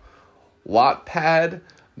about Wattpad,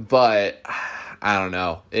 but I don't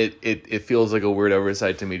know. It feels like a weird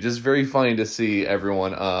oversight to me. Just very funny to see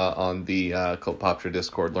everyone on the Copoptra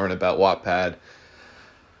Discord learn about Wattpad.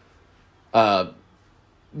 The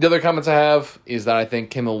other comments I have is that I think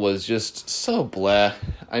Kimmel was just so bleh.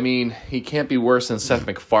 I mean, he can't be worse than Seth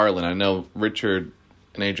MacFarlane. I know Richard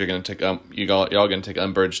and AJ are going to take y'all going to take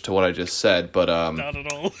umbrage to what I just said, but Not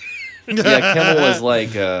at all. yeah, Kimmel was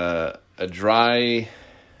like a dry,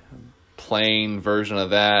 plain version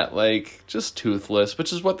of that, like just toothless,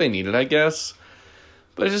 which is what they needed, I guess.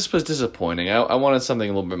 But it just was disappointing. I wanted something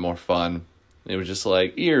a little bit more fun. It was just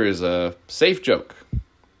like, here's a safe joke.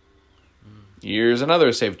 Here's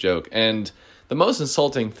another safe joke. And the most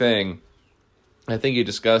insulting thing, I think you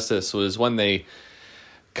discussed this, was when they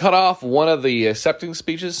cut off one of the acceptance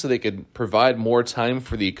speeches so they could provide more time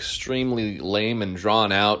for the extremely lame and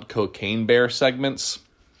drawn-out Cocaine Bear segments.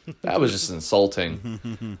 That was just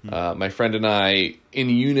insulting. My friend and I,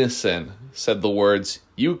 in unison, said the words,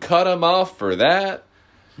 "You cut him off for that?"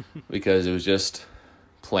 Because it was just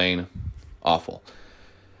plain awful.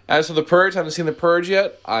 As for The Purge, I haven't seen The Purge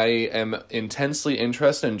yet. I am intensely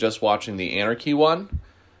interested in just watching the Anarchy one.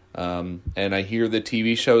 And I hear the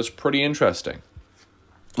TV show is pretty interesting.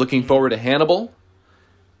 Looking forward to Hannibal.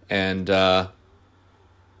 And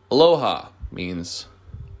aloha means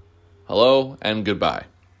hello and goodbye.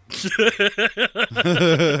 Very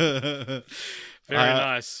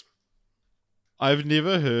nice. I've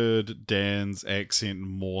never heard Dan's accent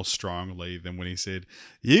more strongly than when he said,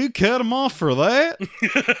 "You cut him off for that?"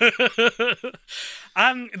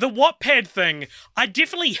 The Wattpad thing, I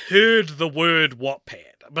definitely heard the word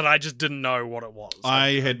Wattpad, but I just didn't know what it was.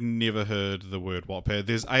 I had never heard the word Wattpad.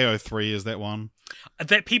 There's AO3, is that one?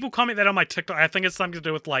 That people comment that on my TikTok. I think it's something to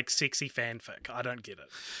do with like sexy fanfic. I don't get it.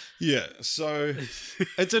 Yeah, so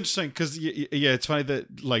it's interesting because, yeah, it's funny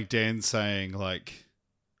that like Dan's saying like,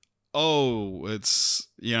 oh, it's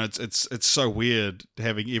it's so weird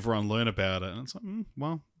having everyone learn about it, and it's like,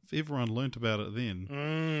 well, if everyone learnt about it,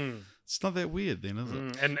 then it's not that weird, then, is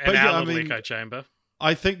it? And our little echo chamber.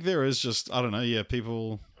 I think there is just, I don't know,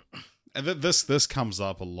 people, and this comes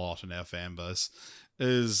up a lot in our fan base,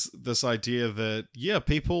 is this idea that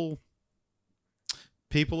people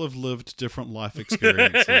have lived different life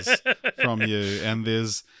experiences from you, and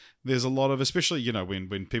there's a lot of, especially,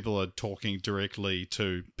 when people are talking directly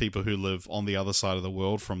to people who live on the other side of the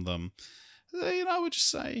world from them, I would just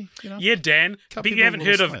say, Yeah, Dan, but you haven't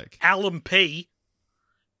heard of Alan P,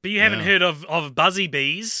 but you haven't heard of Buzzy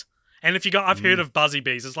Bees. And if you got, I've heard of Buzzy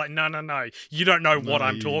Bees. It's like, no, you don't know what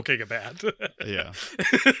I'm talking about. Yeah.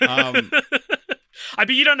 I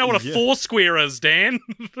bet you don't know what a Foursquare is, Dan.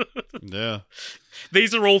 Yeah.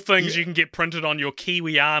 These are all things you can get printed on your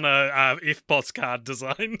Kiwiana FBOS card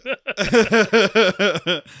design.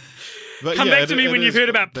 Come back to me when you've heard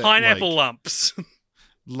about pineapple lumps.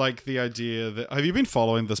 Like the idea that... Have you been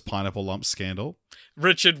following this pineapple lump scandal?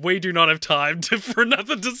 Richard, we do not have time for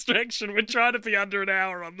another distraction. We're trying to be under an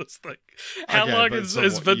hour on this thing. How long is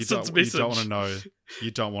Vincent's message?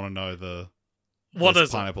 You don't want to know the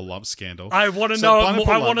pineapple lump scandal. I want to know.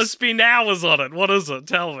 I want to spend hours on it. What is it?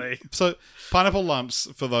 Tell me. So pineapple lumps,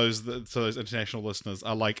 for those international listeners,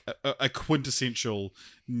 are like a quintessential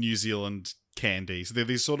New Zealand candy. So they're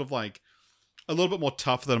these sort of like a little bit more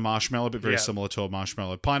tough than a marshmallow, but very similar to a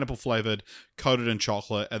marshmallow. Pineapple flavored, coated in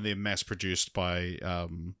chocolate, and then mass produced by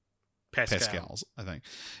Pascal's, I think.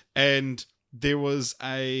 And there was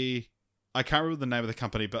I can't remember the name of the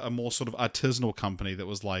company, but a more sort of artisanal company that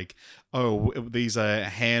was like, oh, these are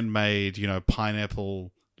handmade,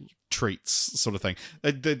 pineapple treats sort of thing.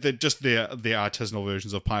 They're just their artisanal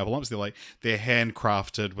versions of pineapple lumps. They're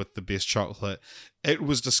handcrafted with the best chocolate. It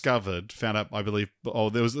was found out, I believe,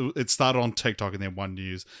 it started on TikTok and then One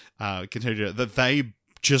News continued that they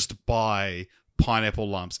just buy pineapple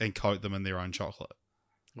lumps and coat them in their own chocolate.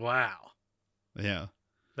 Wow. Yeah.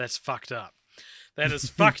 That's fucked up. That is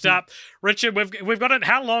fucked up. Richard, we've got it.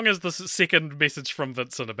 How long is the second message from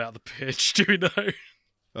Vincent about the purge? Do we know?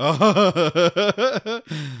 All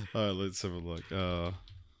right, let's have a look.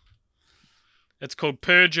 It's called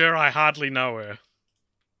Purger, I Hardly Know Her.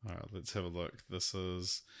 All right, let's have a look. This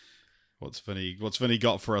is what's Vinny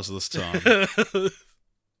got for us this time.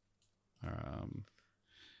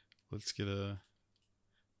 Let's get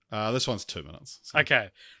this one's 2 minutes. So. Okay,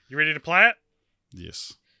 you ready to play it?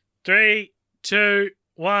 Yes. 3, 2,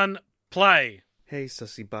 1, play. Hey,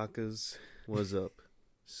 sussy bakas, what's up?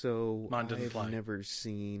 So, I've play. never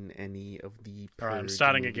seen any of the Purge Alright, I'm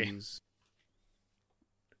starting movies.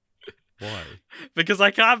 Again. Why? Because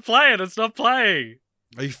I can't play it, it's not playing.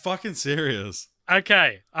 Are you fucking serious?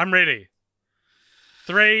 Okay, I'm ready.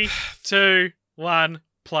 3, 2, 1,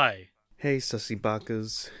 play. Hey, sussy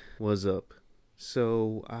bakas, what's up?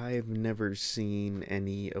 So, I've never seen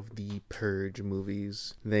any of the Purge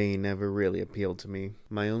movies. They never really appealed to me.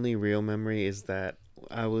 My only real memory is that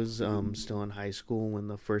I was still in high school when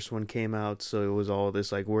the first one came out, so it was all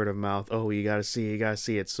this like word of mouth, oh, you gotta see it,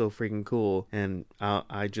 it's so freaking cool. And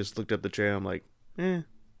I just looked up the trailer, I'm like,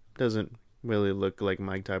 doesn't really look like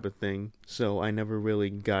my type of thing. So I never really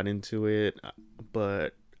got into it,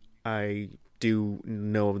 but I do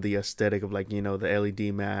know of the aesthetic of, like, the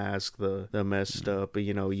LED mask, the messed up,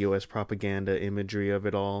 US propaganda imagery of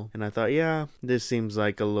it all. And I thought, yeah, this seems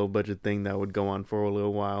like a low budget thing that would go on for a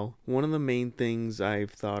little while. One of the main things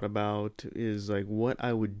I've thought about is like what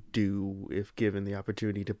I would do if given the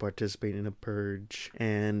opportunity to participate in a purge.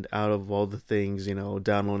 And out of all the things,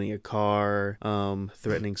 downloading a car,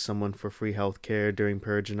 threatening someone for free healthcare during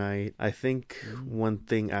purge night, I think one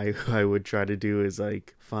thing I would try to do is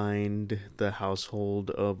like find the household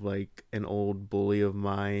of like an old bully of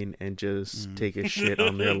mine and just take a shit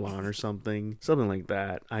on their lawn or something like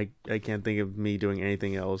that. I can't think of me doing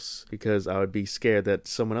anything else because I would be scared that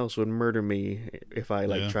someone else would murder me if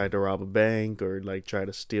I tried to rob a bank or like try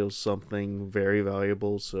to steal something very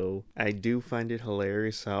valuable. So I do find it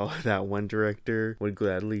hilarious how that one director would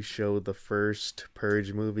gladly show the first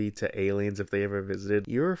Purge movie to aliens if they ever visited.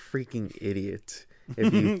 You're a freaking idiot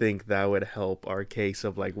if you think that would help our case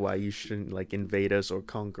of like why you shouldn't like invade us or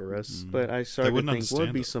conquer us. But I started to think what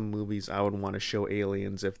would be some movies I would want to show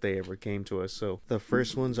aliens if they ever came to us. So the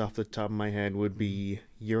first ones off the top of my head would be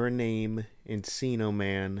Your Name, Encino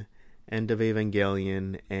Man, End of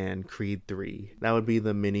Evangelion, and Creed 3. That would be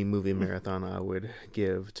the mini movie marathon I would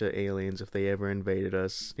give to aliens if they ever invaded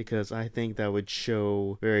us, because I think that would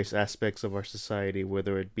show various aspects of our society,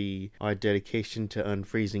 whether it be our dedication to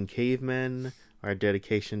unfreezing cavemen, our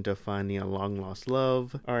dedication to finding a long-lost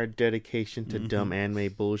love, our dedication to dumb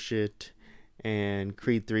anime bullshit, and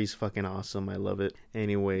Creed 3 is fucking awesome. I love it.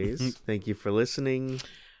 Anyways, thank you for listening.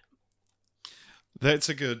 That's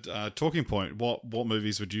a good talking point. What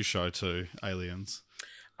movies would you show to aliens?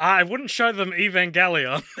 I wouldn't show them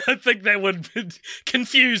Evangelion. I think that would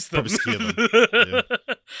confuse them. Probably scare them. Yeah.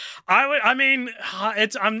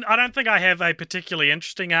 I don't think I have a particularly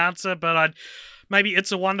interesting answer, but maybe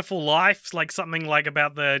It's a Wonderful Life, like something like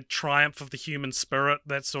about the triumph of the human spirit,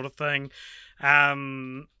 that sort of thing.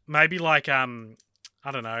 Maybe like I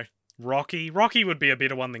don't know, Rocky. Rocky would be a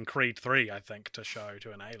better one than Creed 3, I think, to show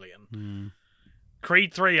to an alien.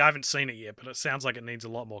 Creed 3, I haven't seen it yet, but it sounds like it needs a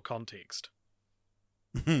lot more context.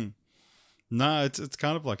 No, it's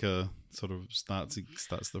kind of like a sort of starts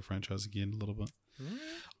the franchise again a little bit.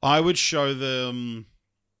 I would show them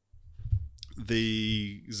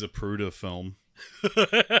the Zapruder film. Is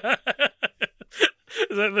that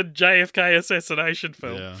the JFK assassination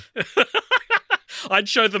film? Yeah. I'd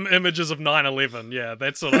show them images of 9/11. Yeah,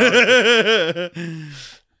 that's what I would.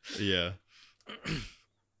 Yeah.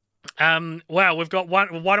 Well, we've got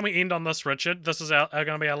one. Why don't we end on this, Richard? This is going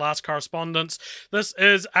to be our last correspondence. This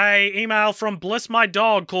is a email from Bliss My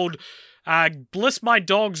Dog called Bliss My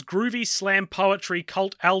Dog's Groovy Slam Poetry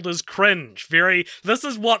Cult Elders Cringe. This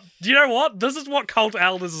is what Cult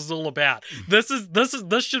Elders is all about. This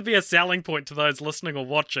should be a selling point to those listening or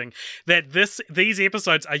watching, that these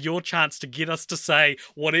episodes are your chance to get us to say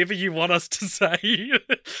whatever you want us to say. You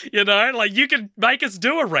know, like you can make us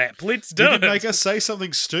do a rap. Let's do it. You can make us say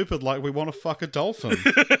something stupid like we want to fuck a dolphin.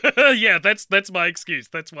 Yeah, that's my excuse.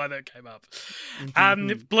 That's why that came up.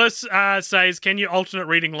 Bliss says, can you alternate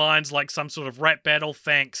reading lines like some sort of rap battle?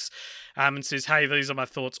 Thanks. And says, hey, these are my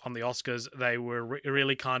thoughts on the Oscars. They were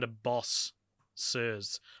really kind of boss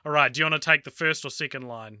sirs. All right, do you want to take the first or second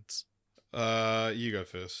lines? You go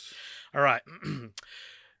first. All right.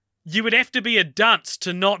 You would have to be a dunce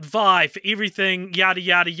to not vie for everything yada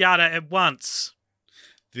yada yada at once.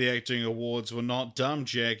 The acting awards were not dumb,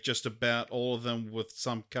 Jack, just about all of them with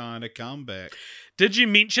some kind of comeback. Did you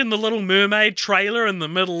mention the Little Mermaid trailer in the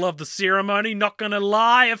middle of the ceremony? Not gonna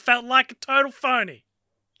lie, it felt like a total phony.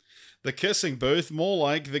 The kissing booth, more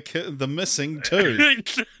like the missing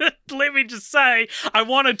tooth. Let me just say, I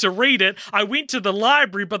wanted to read it. I went to the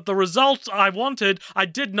library, but the results I wanted, I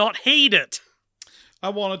did not heed it. I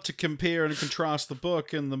wanted to compare and contrast the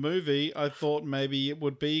book and the movie. I thought maybe it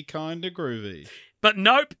would be kinda groovy. But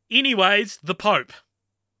nope. Anyways, the Pope.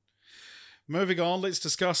 Moving on, let's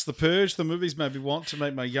discuss The Purge. The movies made me want to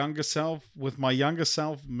make my younger self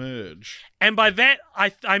merge. And by that,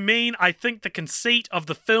 I mean I think the conceit of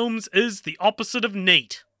the films is the opposite of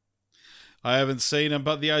neat. I haven't seen them,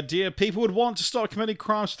 but the idea people would want to start committing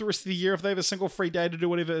crimes for the rest of the year if they have a single free day to do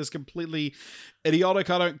whatever is completely idiotic.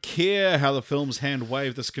 I don't care how the films hand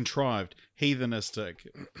wave this contrived, heathenistic,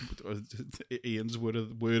 Ian's word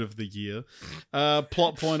of the year,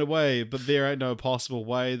 plot point away, but there ain't no possible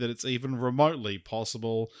way that it's even remotely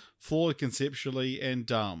possible, flawed conceptually and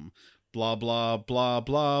dumb. Blah blah blah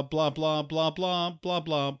blah blah blah blah blah blah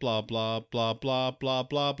blah blah blah blah blah blah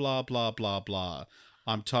blah blah blah blah blah.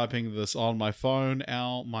 I'm typing this on my phone,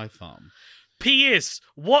 my thumb. P.S.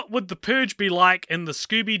 What would The Purge be like in the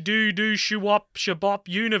Scooby-Doo-Doo-Shoo-Wop-Shabop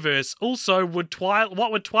universe? Also,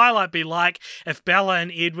 what would Twilight be like if Bella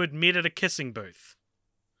and Edward met at a kissing booth?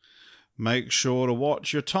 Make sure to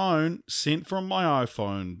watch your tone. Sent from my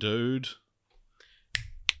iPhone, dude.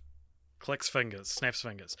 Clicks fingers, snaps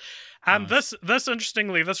fingers. Nice. This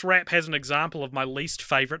interestingly, this rap has an example of my least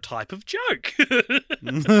favourite type of joke,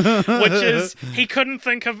 which is he couldn't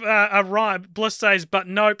think of a rhyme. Bliss says, but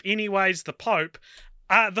nope. Anyways, the Pope.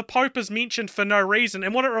 The Pope is mentioned for no reason,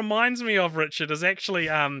 and what it reminds me of, Richard, is actually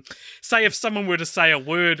say if someone were to say a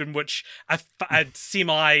word in which a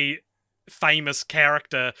semi-famous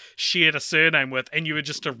character shared a surname with, and you were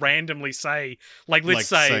just to randomly say, let's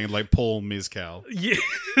say, saying like Paul Mezcal. Yeah,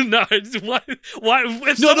 no. Why?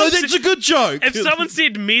 That's a good joke. If someone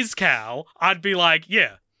said Mezcal, I'd be like,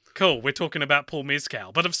 yeah, cool, we're talking about Paul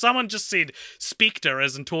Mezcal. But if someone just said Spectre,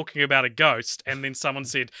 as in talking about a ghost, and then someone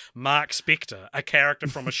said Mark Spector, a character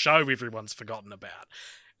from a show everyone's forgotten about,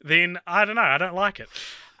 then I don't know, I don't like it.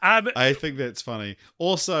 I think that's funny.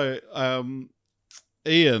 Also,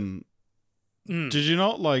 Ian, did you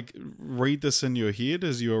not read this in your head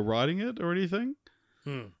as you were writing it or anything?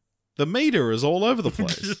 The meter is all over the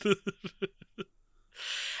place.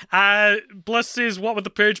 Bliss says, what would the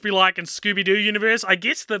Purge be like in Scooby-Doo universe? I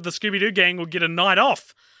guess that the Scooby-Doo gang will get a night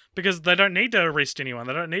off because they don't need to arrest anyone.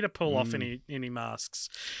 They don't need to pull off any masks.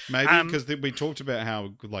 Maybe because we talked about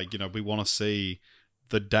how, we want to see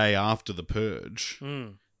the day after the purge.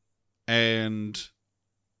 And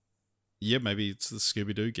yeah, maybe it's the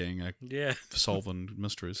Scooby-Doo gang solving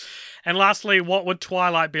mysteries. And lastly, what would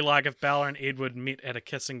Twilight be like if Bella and Edward met at a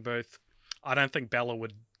kissing booth? I don't think Bella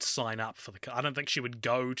would sign up for I don't think she would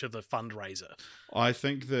go to the fundraiser. I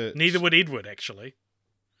think that... Neither would Edward, actually.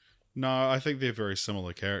 No, I think they're very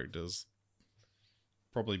similar characters.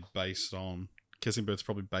 Probably based on... Kissing Booth's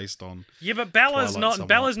probably based on... Yeah, but Bella's Twilight not...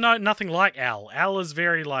 Bella's nothing like Al. Al is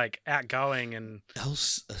very, like, outgoing and...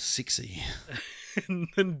 Al's sexy.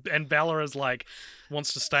 and Bella is, like,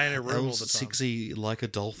 wants to stay in her room all the time. Al's sexy like a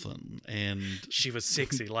dolphin, and... She was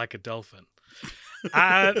sexy like a dolphin.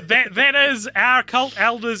 That is our Cult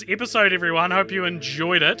Elders episode, everyone. Hope you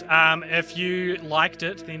enjoyed it. If you liked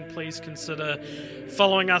it, then please consider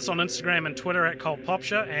following us on Instagram and Twitter at Cult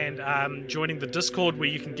Popture, and joining the Discord where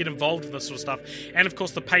you can get involved with this sort of stuff, and of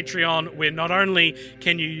course the Patreon, where not only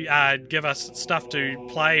can you give us stuff to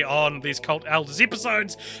play on these Cult Elders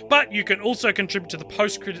episodes, but you can also contribute to the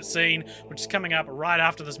post-credit scene, which is coming up right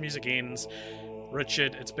after this music ends.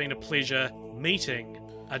 Richard, it's been a pleasure. Meeting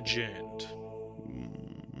adjourned.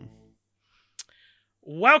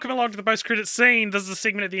 Welcome along to the post-credit scene. This is a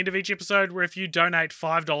segment at the end of each episode where if you donate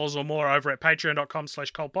 $5 or more over at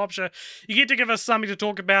patreon.com/cultpopture, you get to give us something to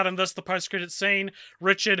talk about in this, the post-credit scene.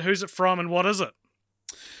 Richard, who's it from and what is it?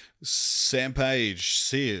 Sam Page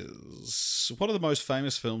says, what are the most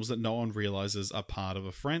famous films that no one realizes are part of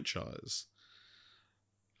a franchise?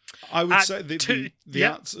 I would say the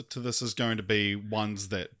answer to this is going to be ones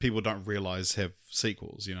that people don't realize have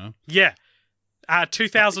sequels, you know? Yeah.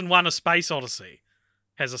 2001: A Space Odyssey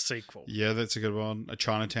has a sequel. Yeah, that's a good one. A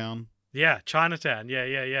Chinatown. Yeah, Chinatown.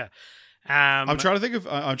 Yeah. I'm trying to think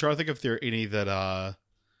if there are any that are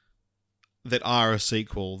a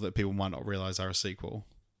sequel that people might not realize are a sequel.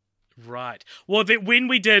 Right. Well, when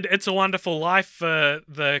we did It's a Wonderful Life for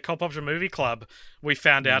the Cult Popture Movie Club, we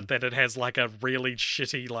found out that it has like a really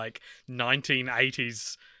shitty like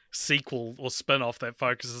 1980s sequel or spin-off that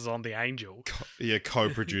focuses on the angel.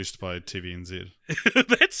 Co-produced by TVNZ.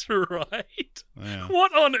 That's right. Yeah.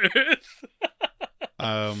 What on earth?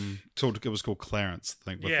 It was called Clarence, I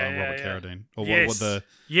think, with Robert Carradine. Or the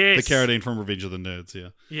Carradine from Revenge of the Nerds, yeah.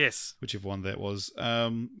 Yes. Whichever one that was.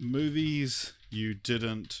 Movies you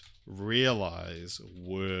didn't realize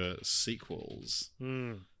were sequels.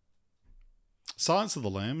 Silence of the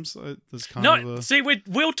Lambs is kind of a... See,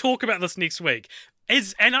 we'll talk about this next week.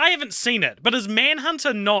 And I haven't seen it, but is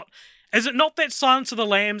Manhunter not... Is it not that Silence of the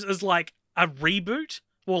Lambs is like a reboot?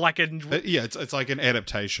 Or like a... it's like an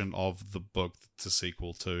adaptation of the book that's a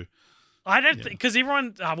sequel to... I don't think... Because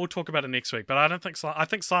everyone... we'll talk about it next week, but I don't think... I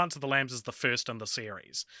think Silence of the Lambs is the first in the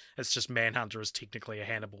series. It's just Manhunter is technically a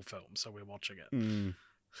Hannibal film, so we're watching it.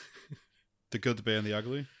 The Good, the Bad, and the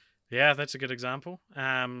Ugly? Yeah, that's a good example.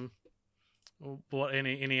 What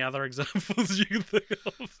any other examples you can think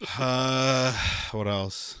of? What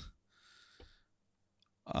else?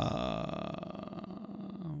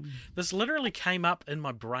 This literally came up in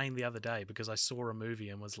my brain the other day because I saw a movie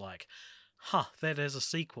and was like, that is a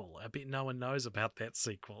sequel. I bet no one knows about that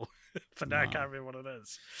sequel. But now I can't remember what it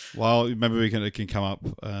is. Well, maybe it can come up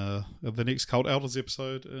in the next Cult Elders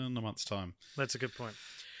episode in a month's time. That's a good point.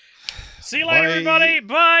 See you later, everybody.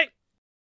 Bye.